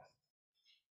protest.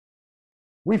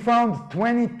 We found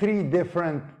 23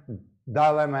 different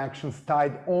dilemma actions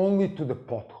tied only to the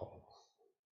potholes.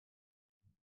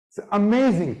 It's an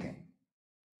amazing thing.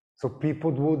 So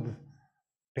people would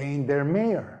paint their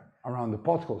mayor around the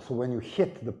pothole. So when you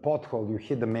hit the pothole, you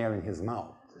hit the mayor in his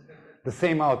mouth. The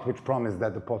same mouth which promised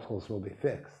that the potholes will be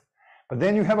fixed. But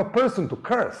then you have a person to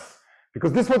curse,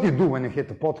 because this is what you do when you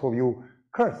hit a pothole, you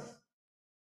curse.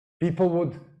 People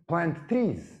would plant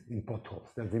trees in potholes,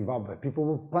 that's Zimbabwe. People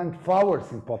will plant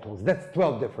flowers in potholes, that's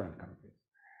 12 different countries.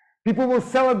 People will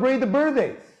celebrate the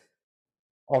birthdays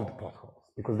of the potholes,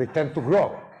 because they tend to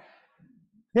grow.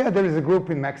 Yeah, there is a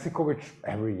group in Mexico which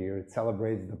every year it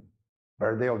celebrates the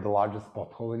birthday of the largest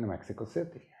pothole in Mexico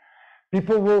City.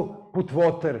 People will put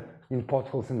water in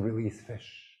potholes and release fish.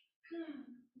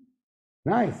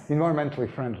 Nice, environmentally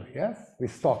friendly, yes? We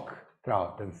stock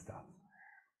trout and stuff.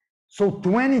 So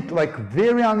 20, like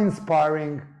very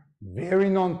uninspiring, very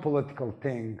non-political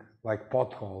thing, like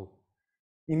pothole,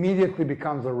 immediately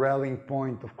becomes a rallying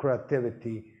point of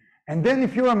creativity. And then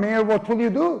if you're a mayor, what will you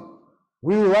do?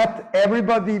 Will you let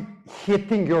everybody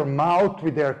hitting your mouth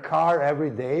with their car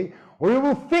every day, or you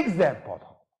will fix that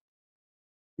pothole?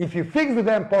 If you fix the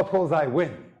damn potholes, I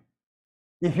win.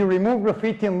 If you remove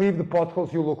graffiti and leave the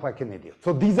potholes, you look like an idiot.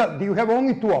 So these are, you have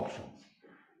only two options.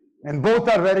 And both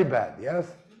are very bad, yes?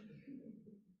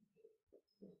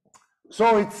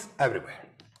 So it's everywhere.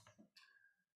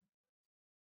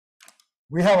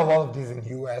 We have a lot of these in the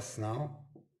US now,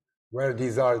 where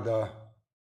these are the,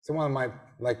 some of my,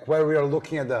 like where we are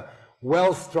looking at the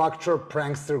well-structured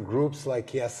prankster groups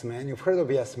like Yes Men. You've heard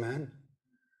of Yes Men?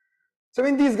 So I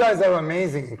mean, these guys are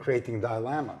amazing in creating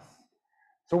dilemmas.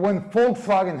 So when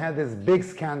Volkswagen had this big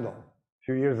scandal a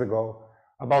few years ago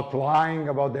about lying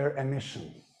about their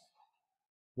emissions,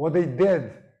 what they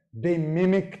did, they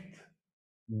mimicked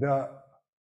the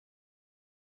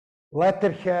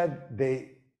letterhead,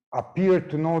 they appeared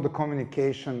to know the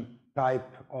communication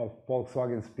type of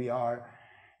Volkswagen's PR,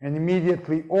 and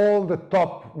immediately all the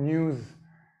top news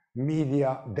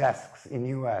media desks in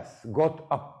US got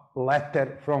a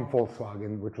letter from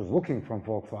Volkswagen, which was looking from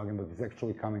Volkswagen, but it's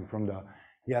actually coming from the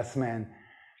Yes Man,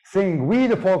 saying, we,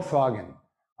 the Volkswagen,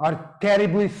 are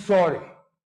terribly sorry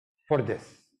for this.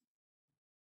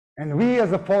 And we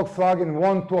as a Volkswagen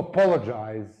want to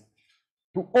apologize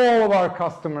to all of our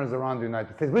customers around the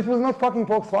United States. Which was not fucking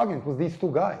Volkswagen, it was these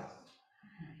two guys.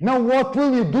 Now what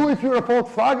will you do if you're a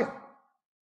Volkswagen?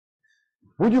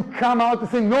 Would you come out and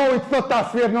say, no, it's not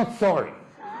us, we are not sorry?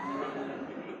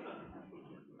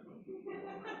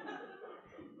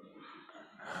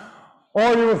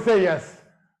 Or you will say, yes,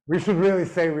 we should really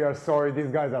say we are sorry,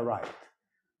 these guys are right.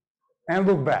 And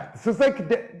look back. So it's like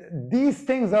these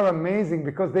things are amazing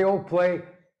because they all play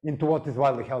into what is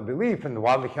widely held belief. And the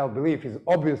widely held belief is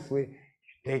obviously,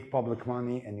 you take public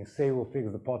money and you say we'll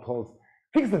fix the potholes,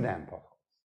 fix the damn potholes.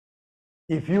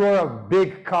 If you are a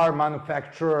big car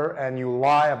manufacturer and you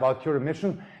lie about your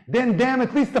emission, then damn,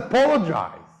 at least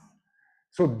apologize.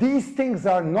 So these things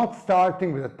are not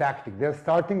starting with a tactic, they're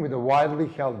starting with a widely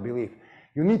held belief.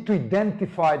 You need to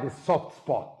identify the soft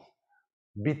spot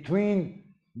between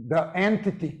the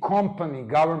entity, company,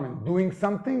 government doing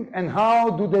something and how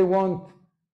do they want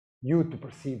you to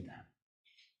perceive them.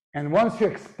 And once you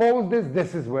expose this,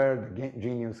 this is where the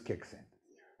genius kicks in.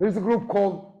 There's a group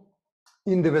called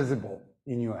Indivisible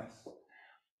in US,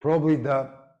 probably the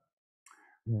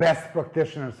best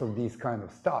practitioners of these kind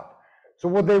of stuff. So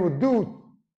what they would do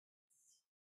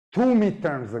 2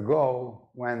 midterms ago,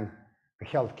 when the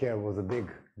healthcare was a big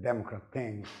Democrat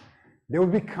thing, they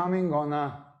would be coming on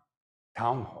a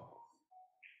town hall.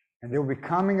 And they would be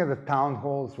coming at the town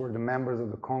halls where the members of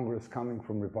the Congress coming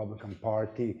from Republican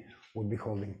Party would be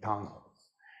holding town halls.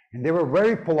 And they were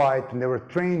very polite and they were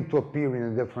trained to appear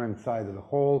in a different side of the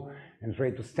hall and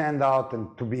try to stand out and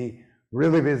to be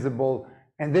really visible.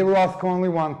 And they will ask only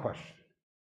one question.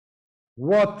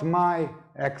 What my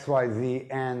XYZ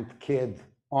and kid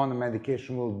on a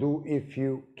medication will do if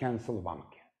you cancel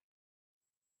Obamacare.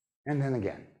 And then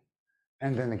again,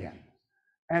 and then again,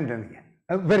 and then again.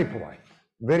 Very polite,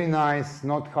 very nice,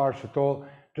 not harsh at all,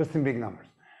 just in big numbers.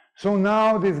 So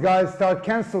now these guys start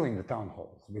canceling the town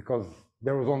halls because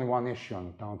there was only one issue on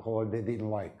the town hall and they didn't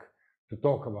like to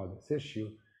talk about this issue.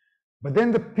 But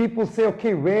then the people say,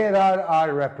 okay, where are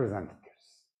our representatives?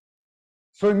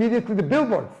 So immediately the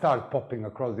billboards start popping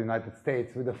across the United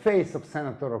States with the face of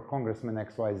Senator or Congressman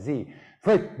XYZ. It's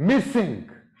like missing.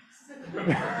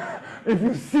 If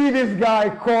you see this guy,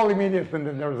 call immediately, and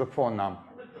then there's a phone number.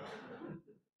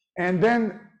 And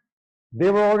then they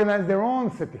will organize their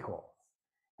own city halls.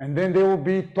 And then they will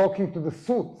be talking to the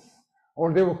suits,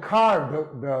 or they will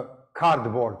card the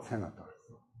cardboard senators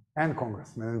and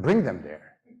congressmen and bring them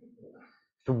there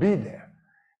to be there.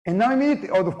 And now immediately,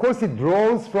 of course, it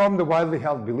draws from the widely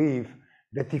held belief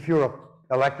that if you're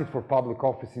elected for public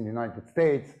office in the United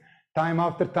States, time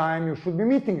after time, you should be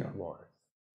meeting your lawyers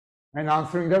and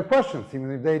answering their questions, even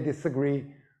if they disagree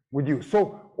with you.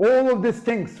 So all of these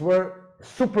things were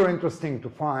super interesting to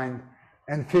find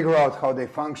and figure out how they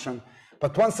function.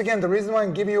 But once again, the reason why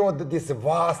I'm giving you this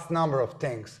vast number of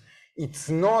things, it's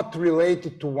not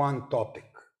related to one topic.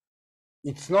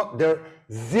 It's not, there are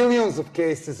zillions of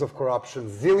cases of corruption,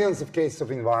 zillions of cases of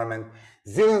environment,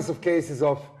 zillions of cases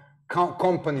of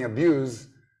company abuse,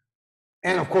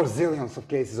 and of course, zillions of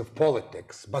cases of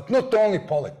politics, but not only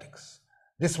politics.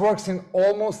 This works in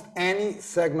almost any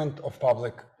segment of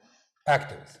public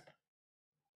activism.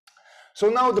 So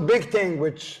now the big thing,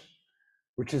 which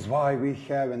is why we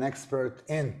have an expert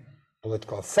in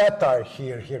political satire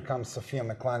here. Here comes Sophia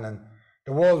McLennan,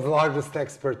 the world's largest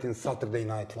expert in Saturday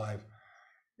Night Live.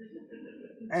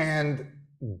 And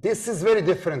this is very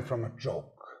different from a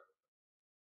joke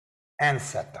and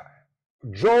satire.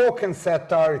 Joke and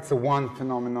satire, it's a one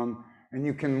phenomenon, and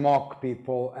you can mock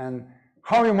people, and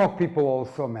how you mock people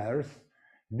also matters.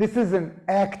 This is an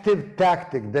active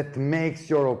tactic that makes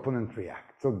your opponent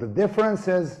react. So the difference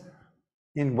is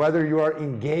in whether you are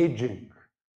engaging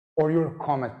or you're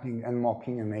commenting and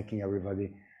mocking and making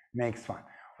everybody makes fun.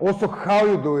 Also, how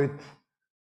you do it.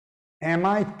 Am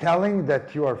I telling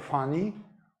that you are funny,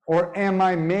 or am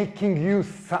I making you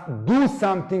do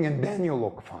something and then you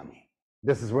look funny?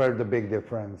 This is where the big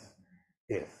difference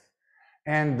is.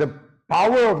 And the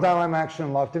power of dilemma action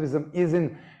and activism is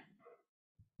in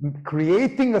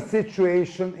creating a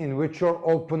situation in which your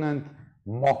opponent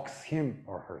mocks him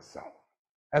or herself,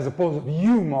 as opposed to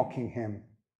you mocking him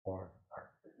or her.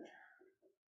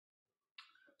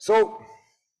 So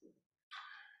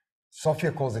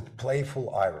Sophia calls it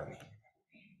playful irony.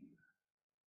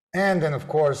 And then, of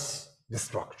course, the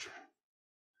structure.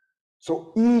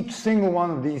 So each single one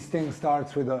of these things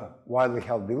starts with a widely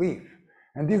held belief.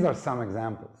 And these are some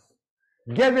examples.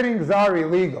 Gatherings are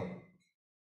illegal.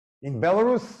 In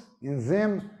Belarus, in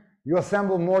Zim, you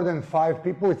assemble more than 5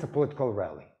 people, it's a political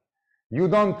rally. You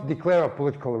don't declare a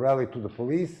political rally to the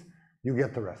police, you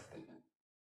get arrested.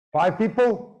 5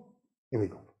 people,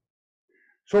 illegal.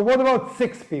 So what about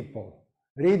 6 people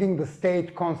reading the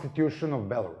state constitution of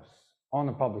Belarus on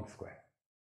a public square?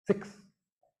 6,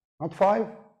 not 5,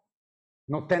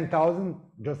 not 10,000,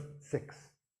 just 6.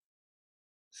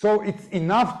 So it's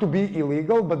enough to be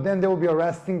illegal, but then they will be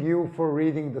arresting you for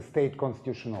reading the state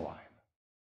constitution alive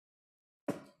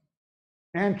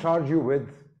and charging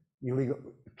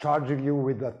you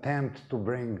with attempt to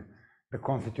bring the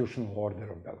constitutional order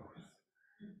of Belarus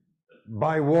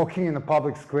by walking in a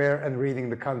public square and reading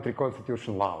the country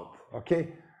constitution loud,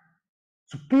 okay?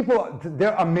 So people,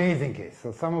 they're amazing cases.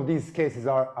 So some of these cases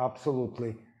are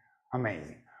absolutely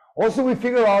amazing. Also, we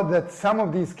figure out that some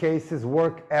of these cases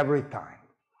work every time.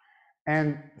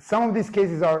 And some of these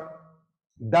cases are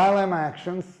dilemma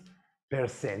actions per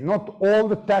se. Not all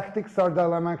the tactics are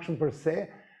dilemma action per se,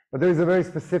 but there is a very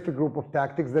specific group of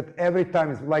tactics that every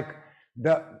time is like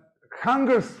the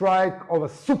hunger strike of a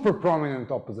super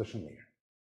prominent opposition leader.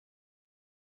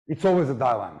 It's always a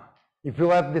dilemma. If you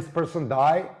let this person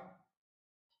die,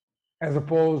 as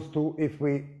opposed to if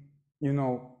we,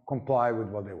 comply with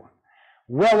what they want.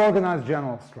 Well-organized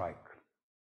general strike.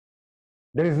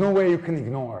 There is no way you can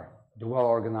ignore the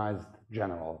well-organized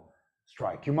general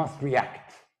strike. You must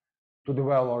react to the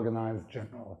well-organized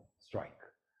general strike.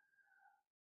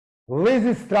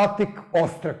 Lysistratic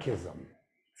ostracism.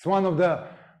 It's one of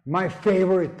my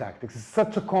favorite tactics. It's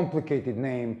such a complicated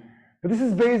name, but this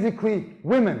is basically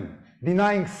women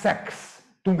denying sex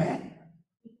to men.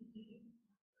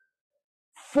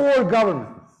 4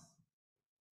 governments,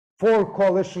 4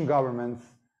 coalition governments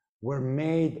were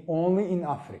made only in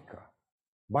Africa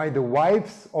by the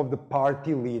wives of the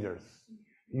party leaders,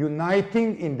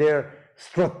 uniting in their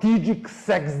strategic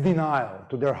sex denial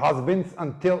to their husbands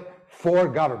until 4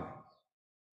 governments.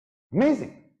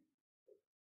 Amazing.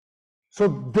 So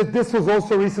this was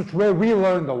also research where we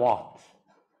learned a lot.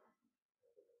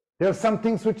 There are some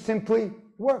things which simply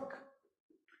work.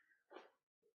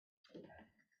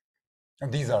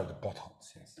 And these are the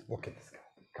potholes, yes. Look at this guy,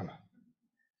 come on.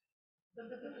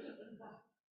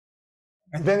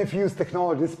 And then if you use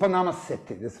technology, this is Panama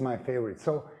City, this is my favorite.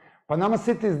 So Panama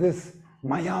City is this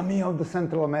Miami of the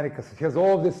Central Americas. It has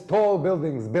all these tall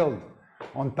buildings built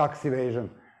on tax evasion,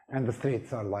 and the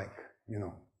streets are like,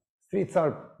 streets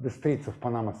are the streets of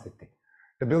Panama City.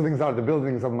 The buildings are the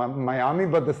buildings of Miami,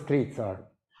 but the streets are.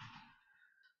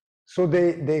 So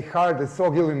they hired this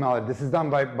Ogilvy Mallet. This is done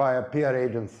by a PR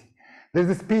agency. There's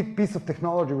this piece of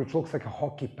technology which looks like a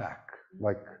hockey pack,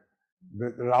 like the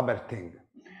rubber thing.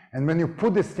 And when you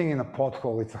put this thing in a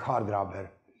pothole, it's a hard rubber,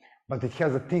 but it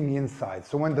has a thing inside.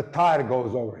 So when the tire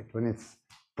goes over it, when it's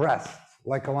pressed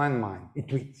like a landmine, it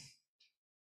tweets.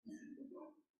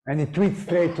 And it tweets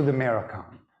straight to the mayor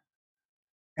account.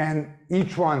 And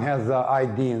each one has an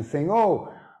ID and saying,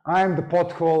 oh, I'm the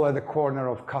pothole at the corner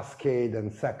of Cascade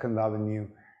and 2nd Avenue.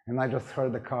 And I just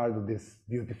heard the card of this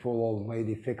beautiful old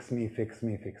lady, fix me, fix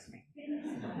me, fix me.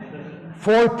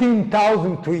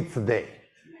 14,000 tweets a day.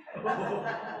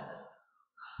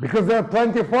 Because there are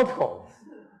plenty of potholes.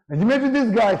 And imagine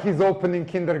this guy, he's opening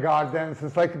kindergartens,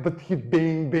 it's like, but he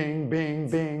bing, bing, bing,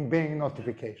 bing, bing,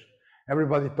 notification.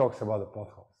 Everybody talks about the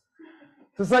potholes.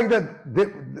 So it's like that,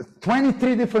 the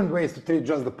 23 different ways to treat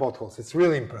just the potholes. It's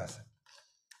really impressive.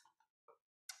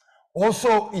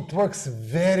 Also, it works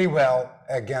very well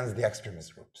against the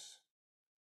extremist groups.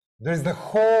 There's the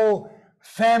whole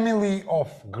family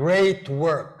of great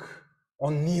work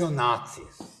on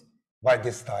neo-Nazis by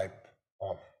this type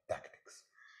of tactics,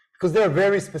 because they're a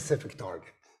very specific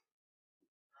target.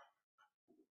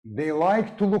 They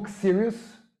like to look serious,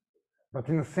 but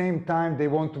in the same time, they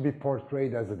want to be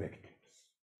portrayed as a victim.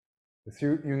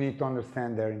 So you need to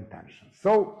understand their intentions.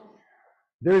 So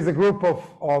there is a group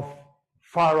of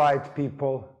far-right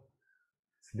people.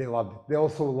 They love it. They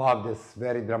also love this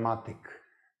very dramatic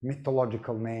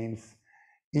mythological names.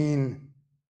 In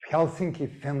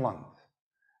Helsinki, Finland,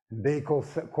 they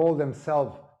call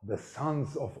themselves the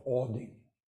sons of Odin,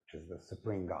 which is the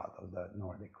supreme god of the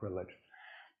Nordic religion.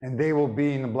 And they will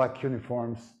be in black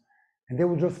uniforms, and they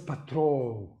will just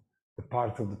patrol the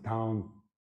parts of the town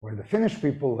where the Finnish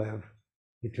people live,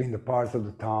 between the parts of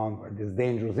the town where these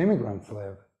dangerous immigrants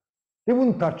live. They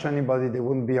wouldn't touch anybody, they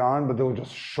wouldn't be armed, but they would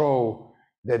just show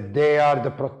that they are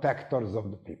the protectors of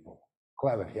the people.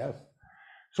 Clever, yes?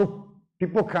 So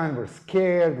people kind of were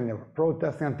scared and they were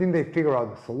protesting until they figure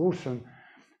out the solution.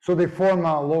 So they form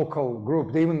a local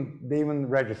group. They even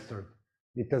registered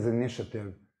it as an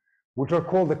initiative, which are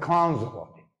called the Clowns of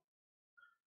Odin.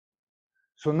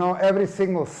 So now every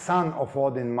single son of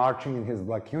Odin marching in his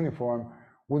black uniform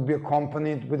would be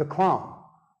accompanied with a clown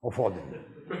of Odin,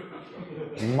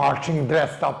 marching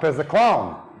dressed up as a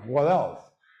clown. What else?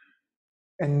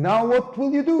 And now what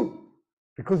will you do?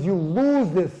 Because you lose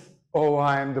this, oh,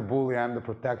 I am the bully, I am the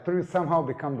protector, you somehow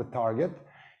become the target.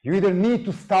 You either need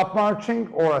to stop marching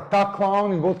or attack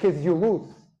clown. In both cases, you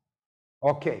lose.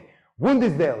 Okay,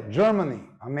 Wundesdale, Germany,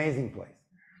 amazing place.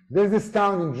 There's this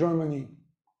town in Germany,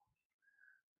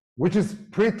 which is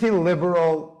pretty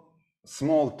liberal,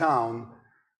 small town,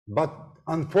 but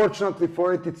unfortunately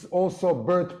for it, it's also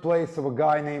birthplace of a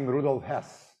guy named Rudolf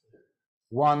Hess,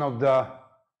 one of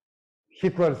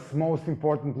Hitler's most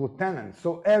important lieutenants.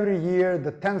 So every year,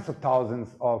 the tens of thousands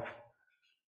of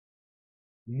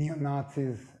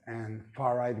neo-Nazis and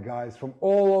far-right guys from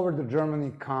all over the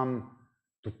Germany come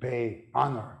to pay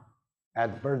honor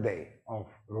at the birthday of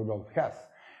Rudolf Hess.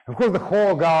 Of course, the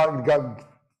whole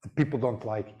people don't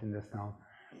like it in this town.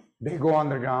 They go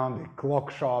underground, they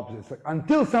lock shops. It's like,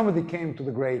 until somebody came to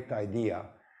the great idea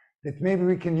that maybe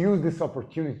we can use this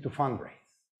opportunity to fundraise.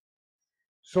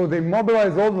 So they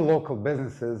mobilize all the local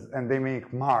businesses and they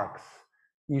make marks,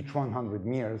 each 100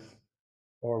 meters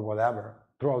or whatever,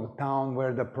 throughout the town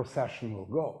where the procession will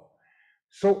go.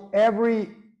 So every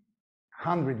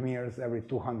 100 meters, every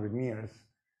 200 meters,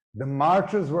 the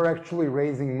marchers were actually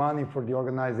raising money for the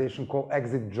organization called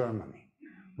Exit Germany,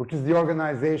 which is the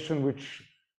organization which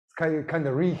is kind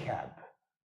of rehab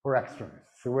for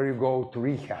extremists, so where you go to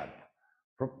rehab.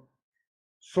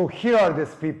 So here are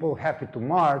these people happy to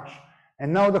march,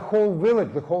 and now the whole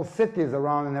village, the whole city is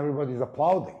around and everybody's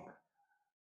applauding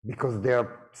because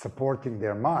they're supporting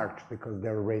their march, because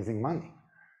they're raising money.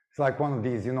 It's like one of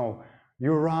these,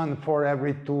 you run for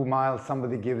every 2 miles,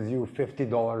 somebody gives you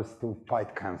 $50 to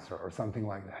fight cancer or something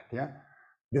like that, yeah?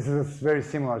 This is a very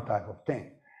similar type of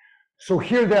thing. So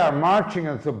here they are marching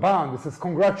as a band. This is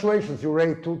congratulations, you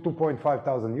raised 2.5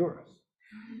 thousand euros.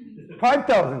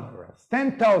 5,000 euros,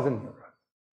 10,000 euros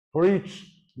for each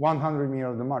 100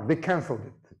 meters of the march. They canceled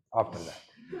it after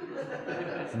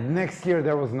that. Next year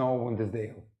there was no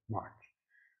Wundesdale march.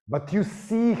 But you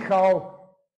see how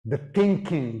the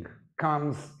thinking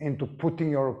comes into putting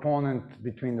your opponent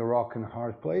between the rock and a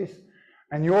hard place.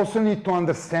 And you also need to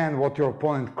understand what your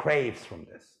opponent craves from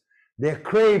this. They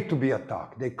crave to be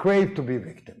attacked. They crave to be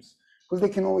victims. Because they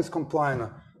can always comply and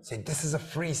say, this is a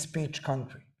free speech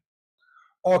country.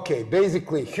 Okay,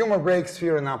 basically, humor breaks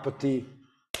fear and apathy.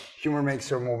 Humor makes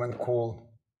your movement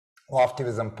cool.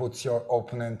 Loftivism puts your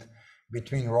opponent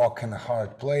between rock and a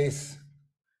hard place.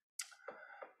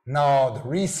 Now, the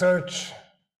research.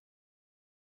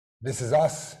 This is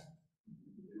us.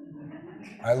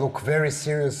 I look very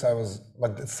serious.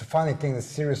 But it's a funny thing, the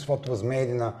serious photo was made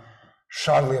in a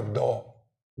Charlie Hebdo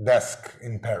desk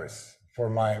in Paris for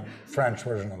my French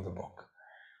version of the book,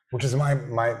 which is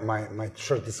my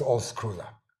shirt is all screwed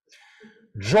up.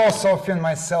 Joe, Sophie, and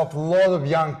myself, a lot of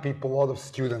young people, a lot of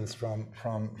students from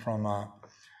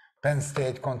Penn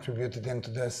State contributed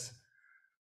into this.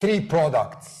 3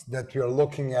 products that we are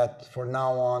looking at for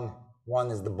now on.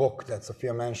 One is the book that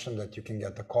Sophia mentioned that you can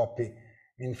get a copy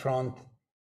in front,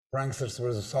 Pranksters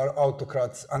versus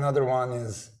Autocrats. Another one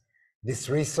is this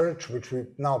research, which we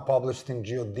now published in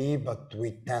GOD, but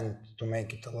we tend to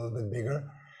make it a little bit bigger.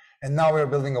 And now we're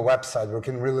building a website where we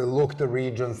can really look the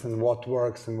regions and what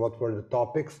works and what were the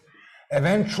topics.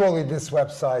 Eventually, this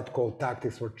website called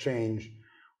Tactics for Change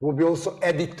will be also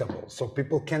editable, so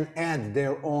people can add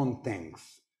their own things.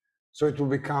 So it will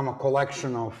become a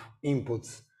collection of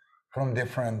inputs from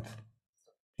different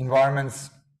environments.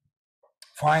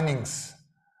 Findings,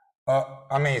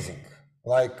 amazing.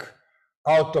 Like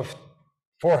out of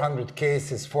 400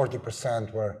 cases,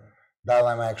 40% were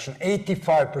dilemma action.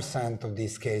 85% of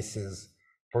these cases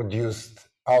produced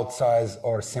outsized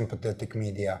or sympathetic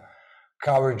media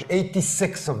coverage.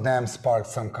 86 of them sparked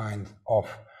some kind of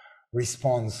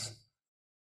response.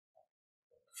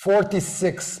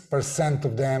 46%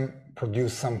 of them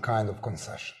produced some kind of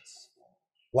concessions,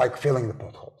 like filling the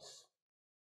potholes.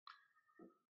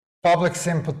 Public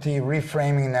sympathy,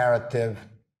 reframing narrative,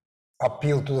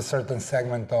 appeal to a certain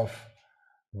segment of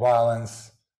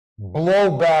violence,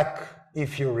 blow back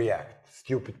if you react.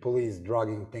 Stupid police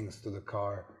dragging things to the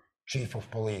car, chief of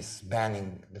police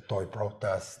banning the toy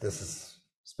protests. This is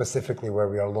specifically where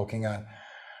we are looking at.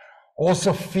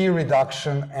 Also fear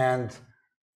reduction, and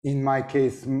in my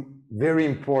case, very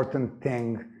important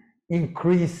thing,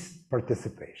 increased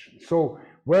participation. So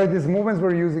where these movements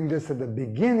were using this at the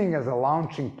beginning as a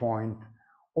launching point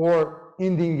or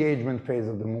in the engagement phase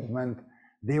of the movement,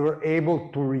 they were able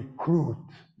to recruit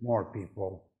more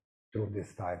people through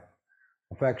this type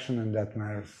of action, and that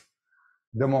matters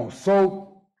the most.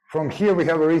 So from here, we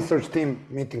have a research team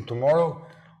meeting tomorrow.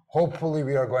 Hopefully,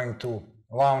 we are going to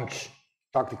launch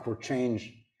Tactic for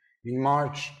Change in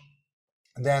March,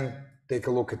 then take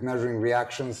a look at measuring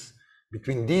reactions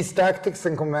between these tactics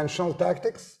and conventional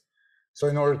tactics. So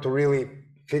in order to really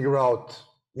figure out,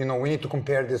 we need to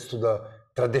compare this to the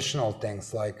traditional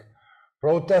things like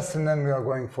protests, and then we are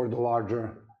going for the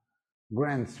larger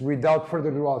grants. Without further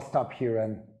ado, I'll stop here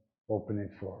and open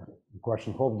it for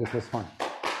questions. Hope this was fun.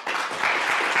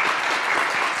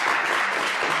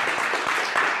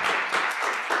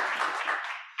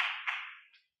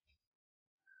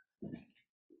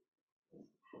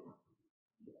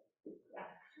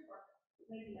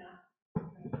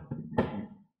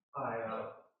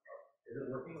 Is it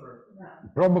working or?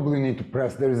 Probably need to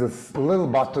press. There is a little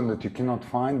button that you cannot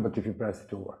find, but if you press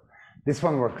it will work. This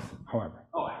one works, however.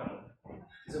 Oh, I got it.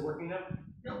 Is it working now?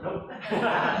 Nope.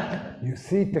 You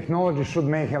see, technology should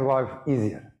make your life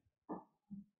easier.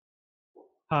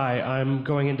 Hi, I'm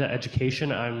going into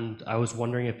education. I was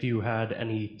wondering if you had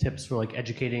any tips for like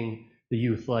educating the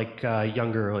youth, like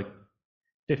younger, like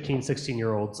 15,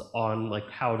 16-year-olds on like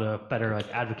how to better like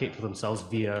advocate for themselves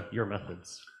via your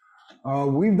methods.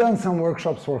 We've done some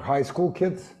workshops for high school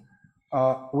kids.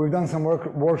 We've done some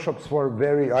workshops for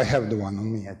I have the one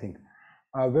on me, I think,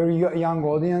 very young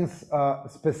audience,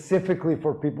 specifically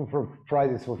for people from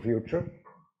Fridays for Future.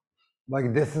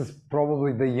 Like this is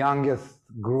probably the youngest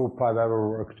group I've ever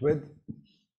worked with.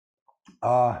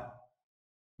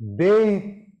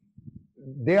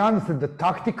 They understand the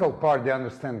tactical part, they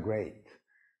understand great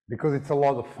because it's a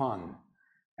lot of fun.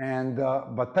 And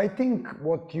but I think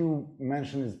what you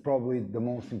mentioned is probably the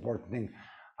most important thing.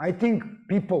 I think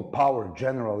people power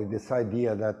generally, this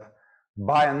idea that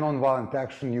by a nonviolent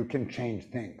action you can change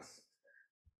things.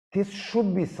 This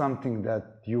should be something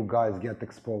that you guys get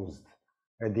exposed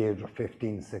at the age of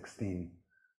 15, 16,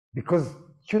 because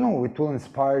it will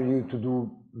inspire you to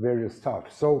do various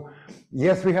stuff. So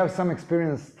yes, we have some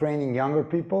experience training younger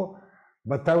people,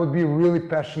 but I would be really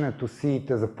passionate to see it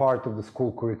as a part of the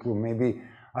school curriculum. Maybe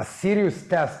a serious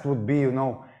test would be,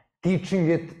 teaching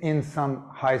it in some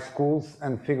high schools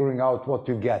and figuring out what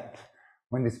you get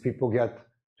when these people get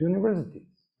to universities.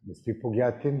 These people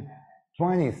get in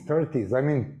 20s, 30s,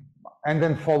 and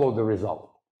then follow the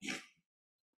result.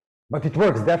 But it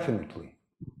works definitely.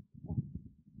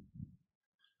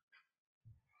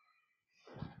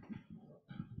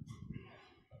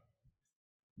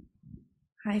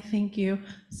 Hi, thank you.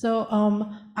 So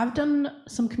I've done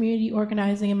some community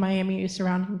organizing in Miami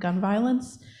surrounding gun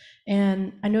violence.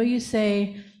 And I know you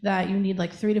say that you need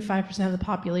like 3 to 5% of the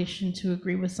population to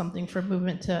agree with something for a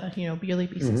movement to, really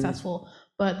be successful.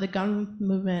 But the gun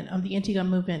movement, the anti-gun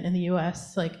movement in the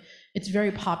US, it's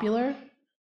very popular,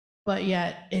 but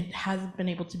yet it hasn't been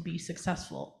able to be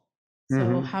successful.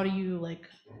 So how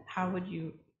would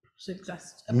you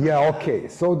suggest? Yeah, okay.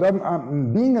 So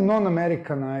being a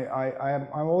non-American,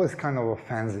 I'm always kind of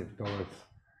offensive towards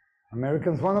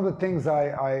Americans. One of the things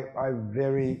I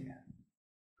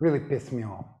really piss me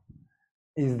off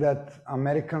is that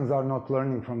Americans are not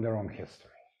learning from their own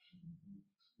history,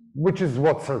 which is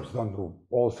what Serbs don't do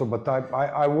also, but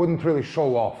I wouldn't really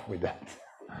show off with that.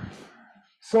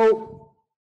 So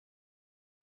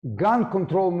gun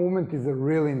control movement is a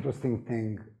really interesting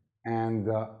thing And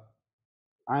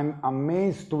I'm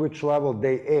amazed to which level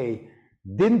they,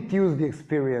 didn't use the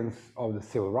experience of the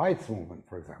civil rights movement,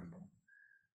 for example,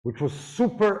 which was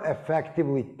super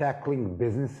effectively tackling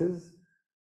businesses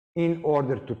in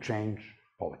order to change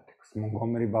politics.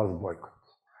 Montgomery bus boycott,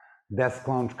 desk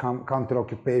lounge counter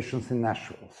occupations in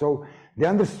Nashville. So they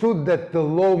understood that the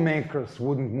lawmakers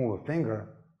wouldn't move a finger.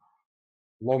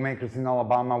 Lawmakers in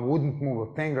Alabama wouldn't move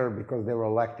a finger because they were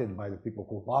elected by the people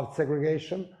who loved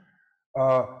segregation.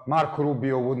 Marco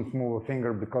Rubio wouldn't move a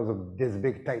finger because of this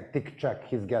big tick check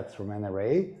he gets from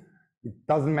NRA. It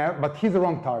doesn't matter, but he's the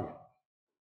wrong target.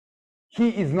 He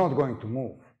is not going to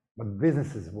move, but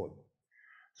businesses would.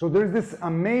 So there's this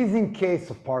amazing case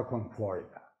of Parkland,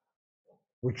 Florida,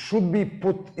 which should be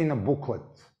put in a booklet,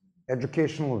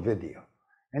 educational video.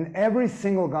 And every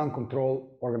single gun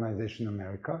control organization in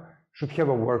America should have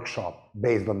a workshop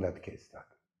based on that case study.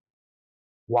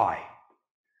 Why?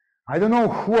 I don't know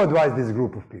who advised this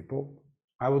group of people.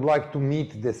 I would like to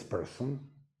meet this person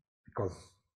because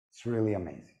it's really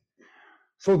amazing.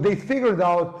 So they figured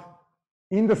out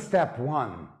in the step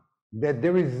one that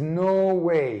there is no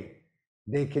way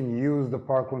they can use the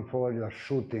Parkland, Florida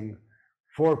shooting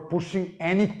for pushing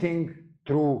anything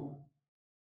through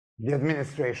the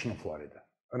administration of Florida,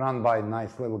 run by a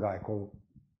nice little guy called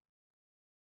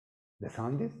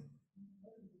DeSantis?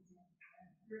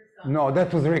 No,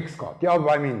 that was Rick Scott. Yeah,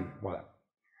 I mean, whatever.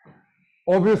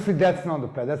 Obviously, that's not the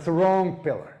path. That's the wrong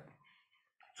pillar.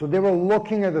 So they were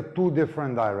looking at the two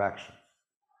different directions.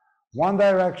 One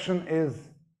direction is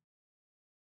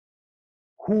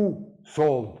who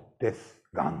sold this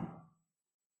gun?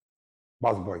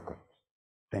 Bus boycott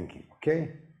thinking,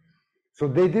 okay? So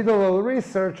they did a little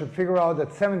research and figured out that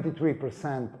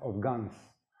 73% of guns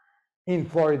in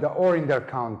Florida or in their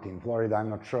county, in Florida, I'm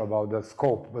not sure about the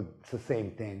scope, but it's the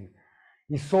same thing,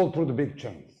 is sold through the big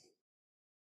chains.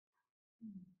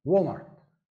 Walmart,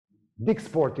 Dick's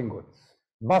Sporting Goods,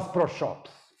 Bass Pro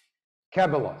Shops,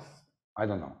 Cabela's, I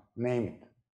don't know, name it.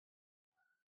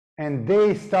 And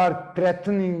they start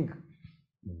threatening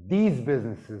these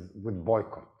businesses with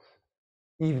boycott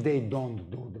if they don't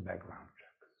do the background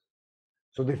checks.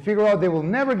 So they figure out they will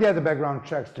never get the background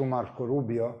checks through Marco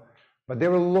Rubio, but they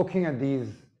were looking at these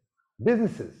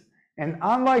businesses. And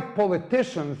unlike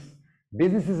politicians,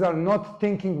 businesses are not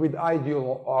thinking with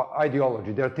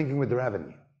ideology, they're thinking with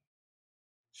revenue.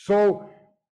 So,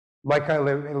 like I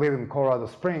live in Colorado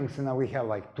Springs, and now we have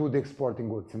like 2 Dick's Sporting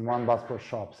Goods and 1 Bass Pro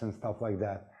Shops and stuff like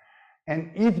that.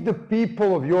 And if the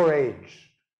people of your age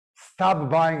stop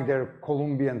buying their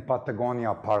Columbia and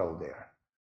Patagonia apparel there,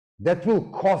 that will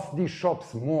cost these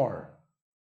shops more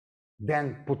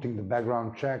than putting the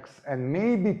background checks, and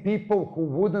maybe people who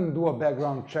wouldn't do a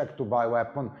background check to buy a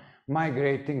weapon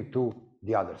migrating to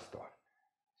the other store.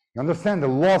 You understand? The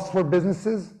loss for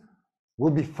businesses will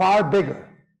be far bigger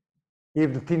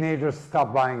if the teenagers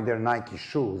stop buying their Nike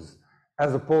shoes,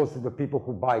 as opposed to the people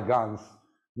who buy guns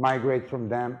migrate from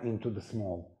them into the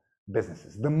small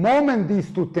businesses. The moment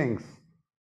these two things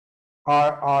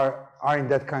are in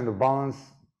that kind of balance,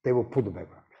 they will put the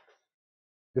background checks.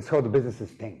 That's how the businesses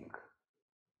think.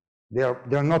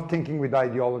 They're not thinking with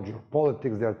ideology or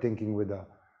politics, they're thinking with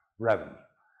revenue.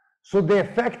 So they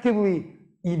effectively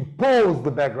impose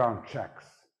the background checks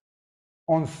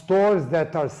on stores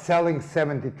that are selling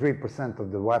 73%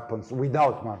 of the weapons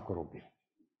without Marco Rubio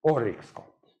or Rick Scott.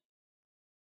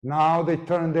 Now they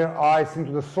turn their eyes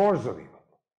into the source of evil,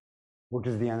 which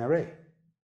is the NRA.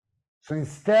 So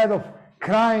instead of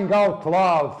crying out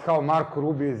loud how Marco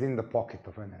Rubio is in the pocket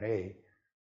of NRA,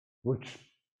 which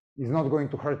is not going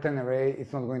to hurt NRA,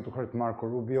 it's not going to hurt Marco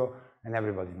Rubio, and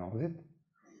everybody knows it,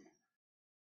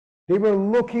 they were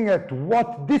looking at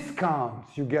what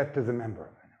discounts you get as a member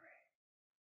of NRA.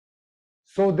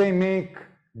 So they make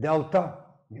Delta,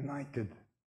 United,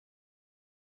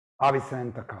 Avis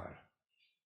Rent-A-Car,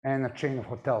 and a chain of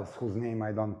hotels whose name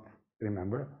I don't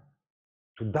remember,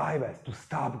 to divest, to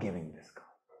stop giving discounts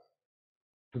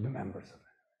to the members of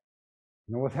NRA.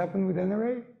 You know what happened with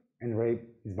NRA? NRA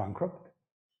is bankrupt.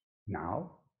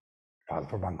 Now, filed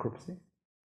for bankruptcy.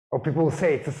 Or people will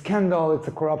say it's a scandal, it's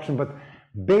a corruption, but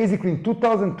basically in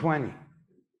 2020,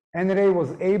 NRA was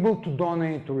able to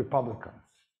donate to Republicans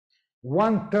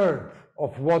 1/3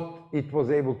 of what it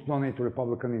was able to donate to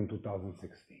Republicans in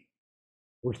 2016,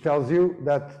 which tells you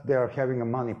that they are having a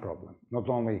money problem, not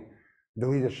only the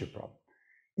leadership problem.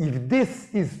 If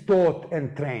this is taught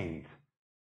and trained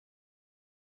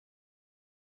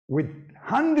with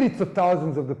hundreds of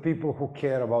thousands of the people who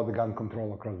care about the gun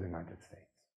control across the United States.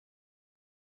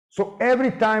 So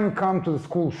every time you come to the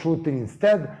school shooting,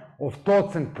 instead of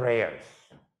thoughts and prayers,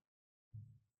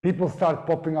 people start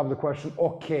popping up the question,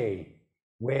 okay,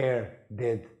 where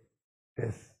did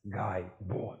this guy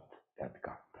bought that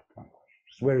gun? That's one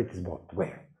question. Where it is bought,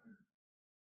 where?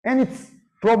 And it's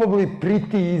probably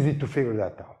pretty easy to figure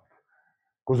that out,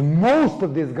 because most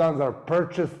of these guns are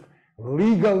purchased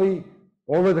legally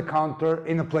over the counter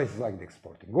in places like the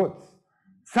exporting goods.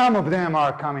 Some of them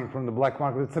are coming from the black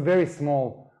market. It's a very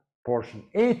small portion.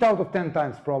 8 out of 10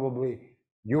 times probably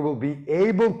you will be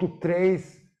able to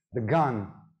trace the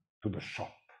gun to the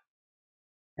shop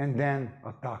and then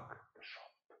attack the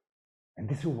shop. And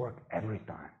this will work every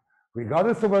time,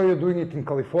 regardless of whether you're doing it in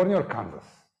California or Kansas.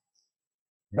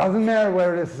 Doesn't matter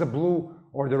whether this is a blue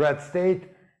or the red state,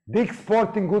 the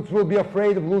exporting goods will be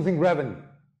afraid of losing revenue,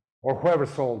 or whoever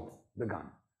sold the gun.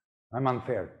 I'm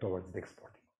unfair towards the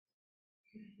exporting.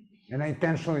 And I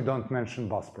intentionally don't mention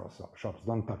Bass Pro shops.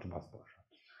 Don't touch Bass Pro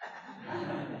shops.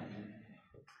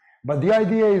 But the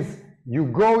idea is you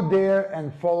go there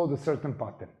and follow the certain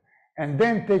pattern, and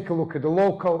then take a look at the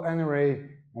local NRA,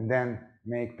 and then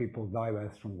make people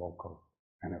divest from local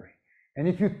NRA. And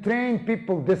if you train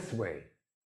people this way,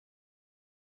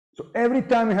 so every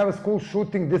time you have a school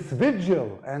shooting, this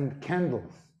vigil and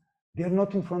candles, they're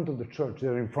not in front of the church,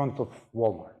 they're in front of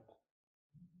Walmart.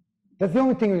 That's the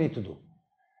only thing you need to do.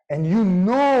 And you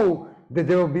know that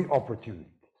there will be opportunity,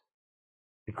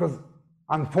 because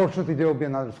unfortunately there will be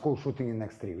another school shooting in the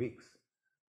next 3 weeks.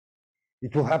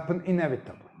 It will happen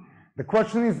inevitably. The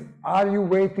question is, are you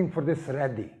waiting for this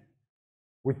ready,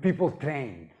 with people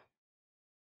trained,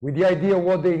 with the idea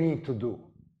what they need to do?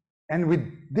 And with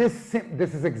this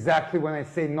is exactly when I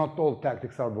say not all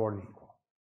tactics are born equal.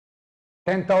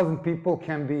 10,000 people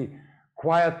can be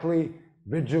quietly,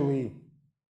 vigilantly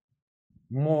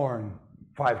mourn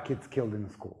 5 kids killed in a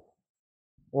school.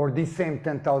 Or these same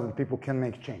 10,000 people can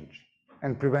make change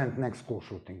and prevent next school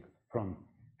shooting from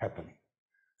happening.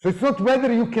 So it's not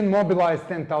whether you can mobilize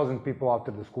 10,000 people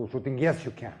after the school shooting. Yes,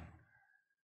 you can.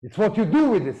 It's what you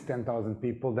do with these 10,000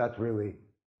 people that really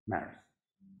matters.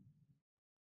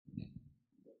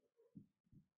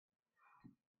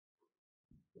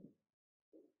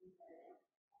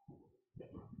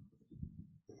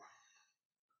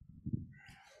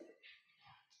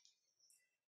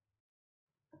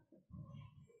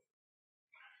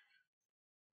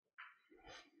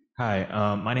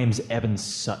 Hi, my name's Evan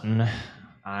Sutton.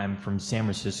 I'm from San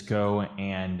Francisco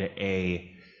and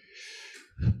a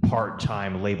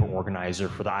part-time labor organizer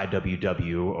for the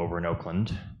IWW over in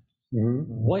Oakland. Mm-hmm.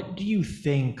 What do you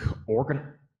think,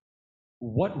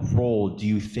 what role do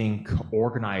you think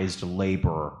organized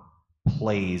labor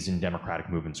plays in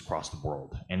democratic movements across the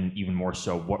world? And even more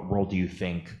so, what role do you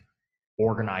think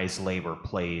organized labor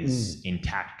plays in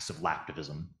tactics of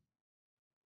activism?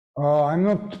 I'm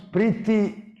not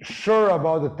pretty sure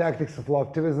about the tactics of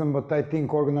activism, but I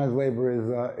think organized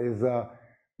labor is a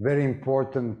very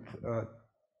important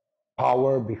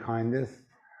power behind this.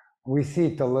 We see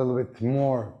it a little bit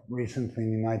more recently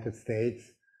in the United States,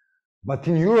 but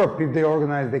in Europe, if they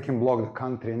organize, they can block the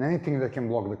country, and anything that can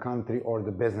block the country or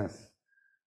the business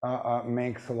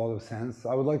makes a lot of sense.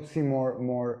 I would like to see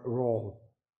more role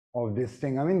of this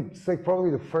thing. I mean, it's like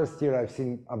probably the first year I've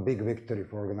seen a big victory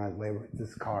for organized labor. It's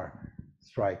this car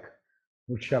strike,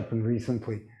 which happened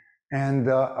recently. And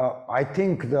I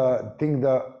think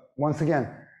once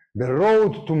again, the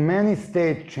road to many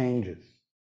state changes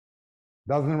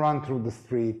doesn't run through the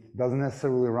street, doesn't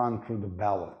necessarily run through the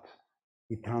ballot.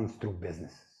 It runs through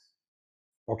businesses.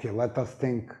 Okay, let us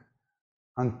think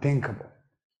unthinkable.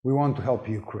 We want to help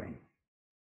Ukraine.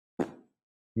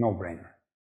 No brainer.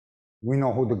 We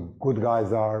know who the good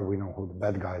guys are, we know who the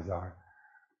bad guys are.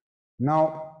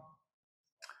 Now,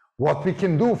 what we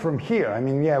can do from here, I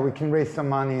mean, yeah, we can raise some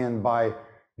money and buy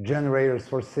generators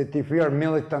for city. If we are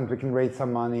militant, we can raise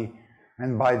some money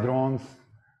and buy drones.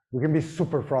 We can be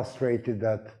super frustrated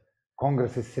that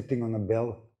Congress is sitting on a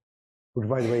bill, which,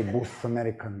 by the way, boosts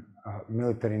American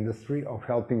military industry of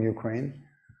helping Ukraine.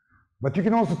 But you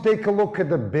can also take a look at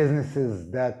the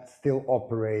businesses that still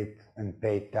operate and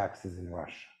pay taxes in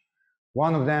Russia.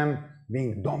 One of them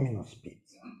being Domino's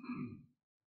Pizza.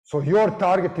 So your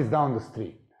target is down the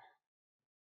street.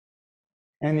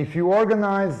 And if you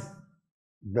organize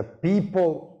the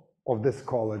people of this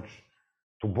college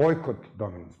to boycott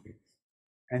Domino's Pizza,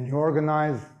 and you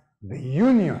organize the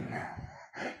union,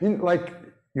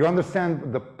 you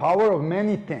understand the power of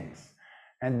many things,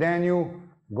 and then you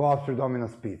go after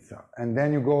Domino's Pizza, and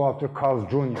then you go after Carl's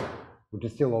Jr., which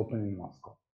is still open in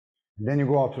Moscow, and then you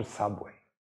go after Subway.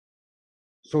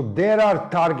 So there are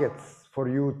targets for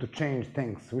you to change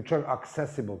things which are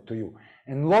accessible to you.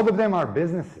 And a lot of them are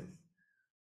businesses.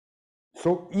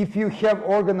 So if you have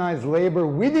organized labor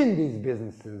within these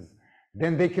businesses,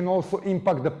 then they can also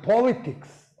impact the politics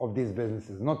of these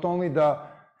businesses, not only the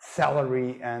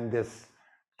salary and this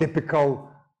typical,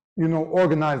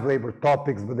 organized labor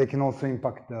topics, but they can also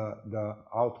impact the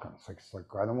outcomes. It's like,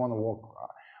 I don't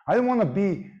want to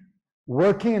be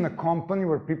working in a company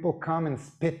where people come and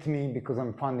spit me because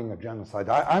I'm funding a genocide.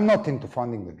 I'm not into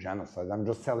funding the genocide. I'm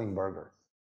just selling burgers,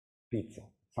 pizza,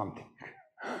 something.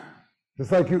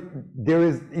 It's like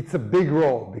it's a big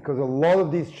role because a lot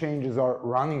of these changes are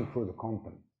running through the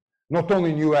company, not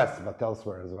only in US, but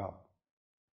elsewhere as well.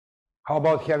 How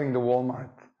about having the Walmart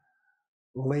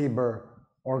labor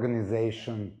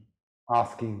organization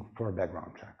asking for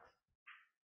background checks?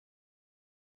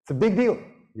 It's a big deal,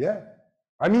 yeah.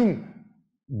 I mean,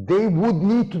 they would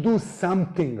need to do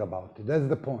something about it. That's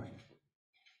the point.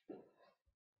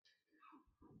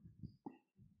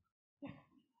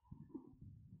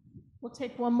 We'll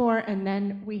take one more, and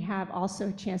then we have also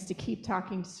a chance to keep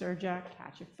talking to Srdja,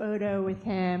 catch a photo with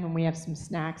him, and we have some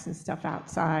snacks and stuff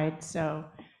outside. So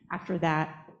after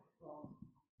that.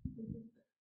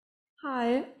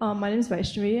 Hi, my name is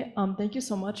Vaishnavi. Thank you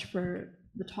so much for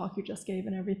the talk you just gave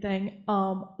and everything.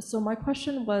 So my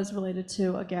question was related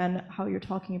to, again, how you're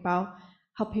talking about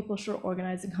how people should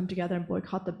organize and come together and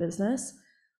boycott the business.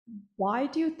 Why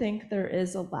do you think there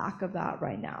is a lack of that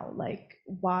right now? Like,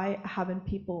 why haven't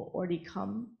people already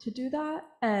come to do that?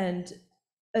 And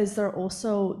is there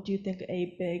also, do you think,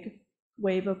 a big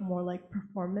wave of more like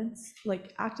performance,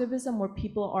 like activism, where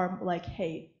people are like,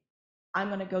 hey, I'm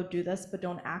going to go do this, but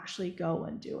don't actually go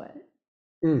and do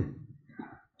it?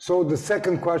 So the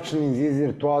second question is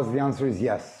easier to ask. The answer is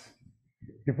yes.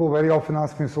 People very often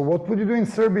ask me, so what would you do in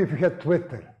Serbia if you had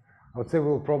Twitter? I would say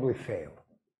we'll probably fail.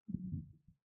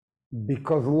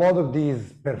 Because a lot of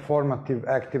these performative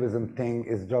activism thing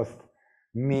is just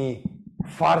me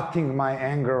farting my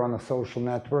anger on the social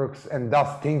networks and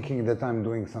thus thinking that I'm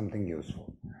doing something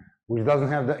useful, which doesn't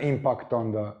have the impact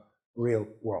on the real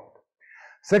world.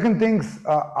 Second things,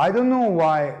 I don't know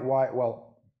why,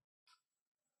 well,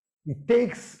 it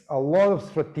takes a lot of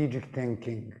strategic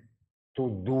thinking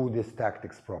to do these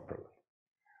tactics properly.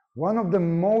 One of the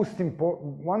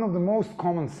most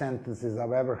common sentences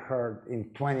I've ever heard in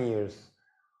 20 years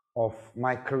of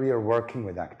my career working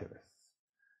with activists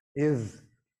is,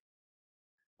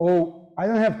 oh, I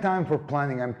don't have time for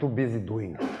planning, I'm too busy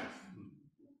doing it.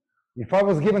 If I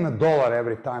was given $1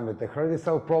 every time that I heard this,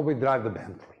 I would probably drive the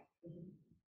Bentley.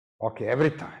 Okay,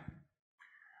 every time.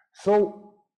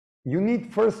 So you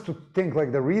need first to think,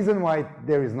 like, the reason why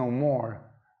there is no more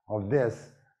of this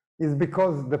is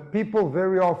because the people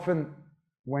very often,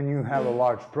 when you have a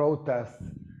large protest,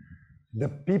 the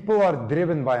people are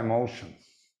driven by emotions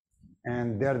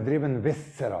and they're driven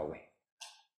viscerally.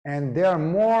 And they are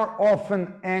more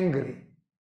often angry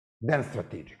than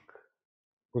strategic.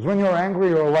 Because when you're angry,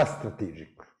 you're less strategic.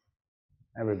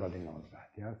 Everybody knows that,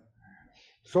 yes?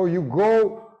 So you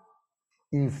go,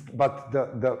 but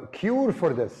the cure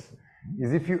for this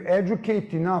is if you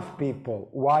educate enough people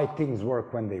why things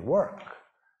work when they work.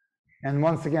 And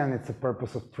once again, it's a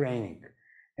purpose of training.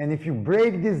 And if you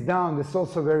break this down, this is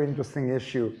also a very interesting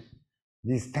issue,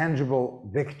 these tangible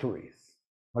victories.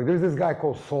 Like there's this guy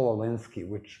called Saul Alinsky,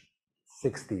 which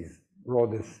 60s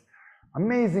wrote this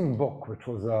amazing book, which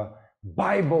was a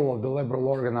Bible of the liberal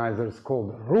organizers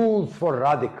called Rules for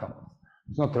Radicals.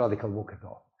 It's not a radical book at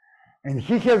all. And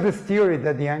he has this theory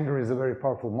that the anger is a very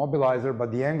powerful mobilizer,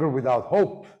 but the anger without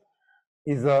hope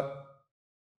is a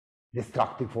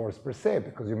destructive force per se,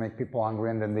 because you make people angry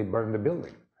and then they burn the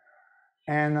building.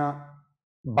 And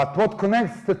but what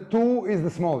connects the two is the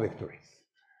small victories.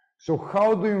 So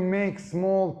how do you make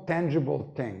small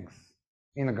tangible things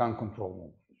in a gun control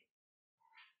movement?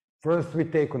 First we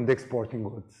take on Dick's Sporting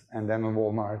Goods and then on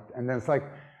Walmart, and then it's like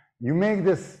you make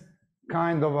this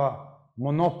kind of a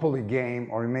monopoly game,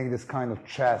 or you make this kind of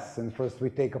chess, and first we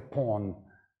take a pawn,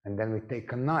 and then we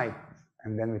take a knight,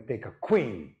 and then we take a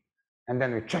queen, and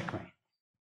then we checkmate.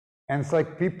 And it's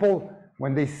like people,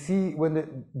 when they see,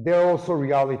 there are also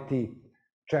reality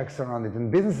checks around it,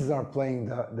 and businesses are playing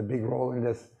the big role in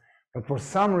this, but for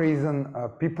some reason,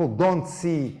 people don't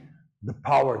see the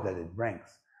power that it brings.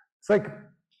 It's like,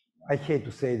 I hate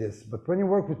to say this, but when you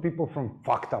work with people from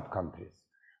fucked up countries,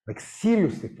 like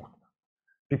seriously fucked up,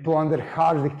 people under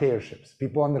harsh dictatorships,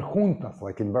 people under juntas,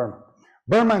 like in Burma.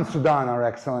 Burma and Sudan are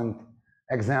excellent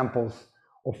examples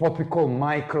of what we call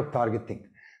micro-targeting.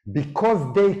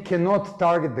 Because they cannot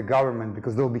target the government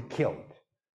because they'll be killed,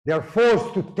 they are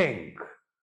forced to think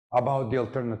about the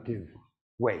alternative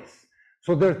ways.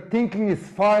 So their thinking is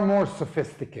far more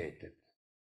sophisticated.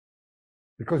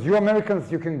 Because you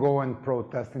Americans, you can go and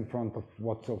protest in front of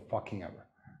what's so fucking ever.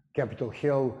 Capitol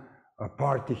Hill,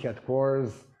 party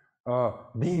headquarters,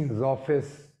 Dean's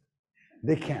office,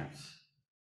 they can't.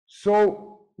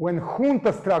 So when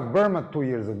junta struck Burma 2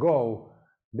 years ago,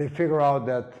 they figure out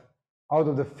that out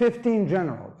of the 15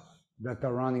 generals that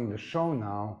are running the show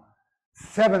now,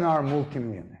 7 are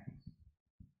multimillionaires.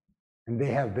 And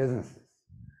they have businesses.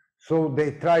 So they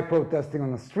try protesting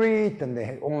on the street, and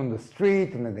they own the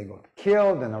street, and then they got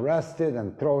killed and arrested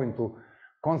and thrown into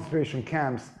concentration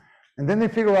camps. And then they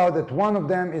figure out that one of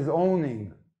them is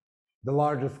owning the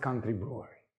largest country brewery.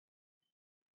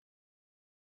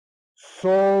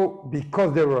 So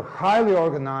because they were highly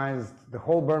organized, the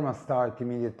whole Burma started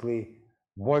immediately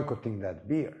boycotting that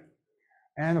beer.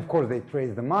 And of course, they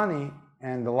trace the money,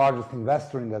 and the largest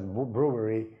investor in that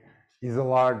brewery is a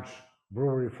large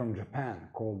brewery from Japan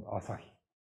called Asahi.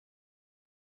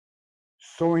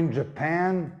 So in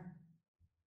Japan,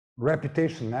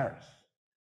 reputation matters.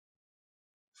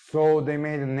 So they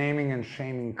made a naming and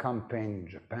shaming campaign in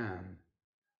Japan.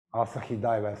 Asahi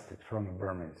divested from a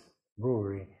Burmese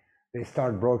brewery. They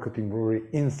started boycotting brewery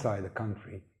inside the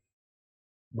country.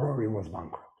 Brewery was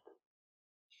bankrupt.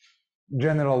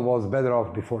 General was better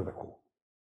off before the coup.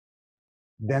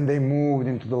 Then they moved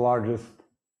into the largest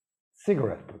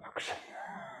cigarette production.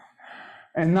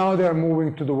 And now they're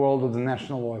moving to the world of the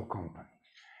national oil company.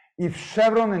 If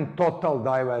Chevron and Total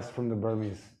divest from the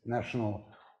Burmese national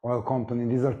oil company,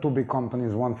 these are 2 big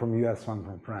companies, one from US, one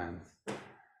from France,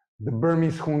 the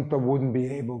Burmese junta wouldn't be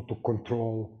able to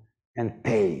control and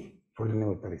pay for the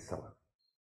military salaries.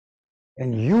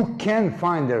 And you can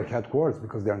find their headquarters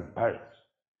because they're in Paris.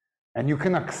 And you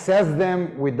can access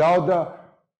them without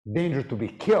the danger to be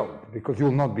killed, because you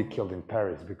will not be killed in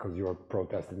Paris because you are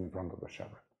protesting in front of the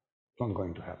Chevron. It's not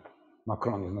going to happen.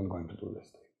 Macron is not going to do this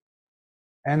to you.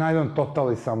 And I don't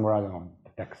totally somewhere, I don't know,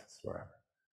 Texas, wherever,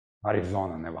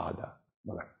 Arizona, Nevada,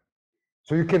 whatever.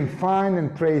 So you can find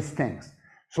and trace things.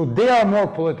 So they are more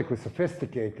politically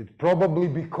sophisticated, probably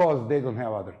because they don't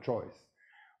have other choice.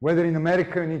 Whether in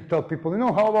America you need to tell people,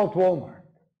 how about Walmart?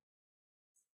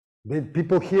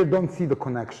 People here don't see the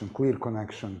connection, clear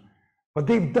connection. But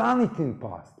they've done it in the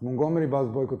past. Montgomery bus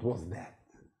boycott was that,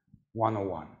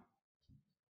 101.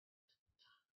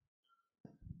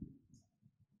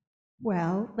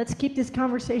 Well, let's keep this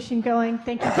conversation going.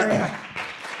 Thank you very much.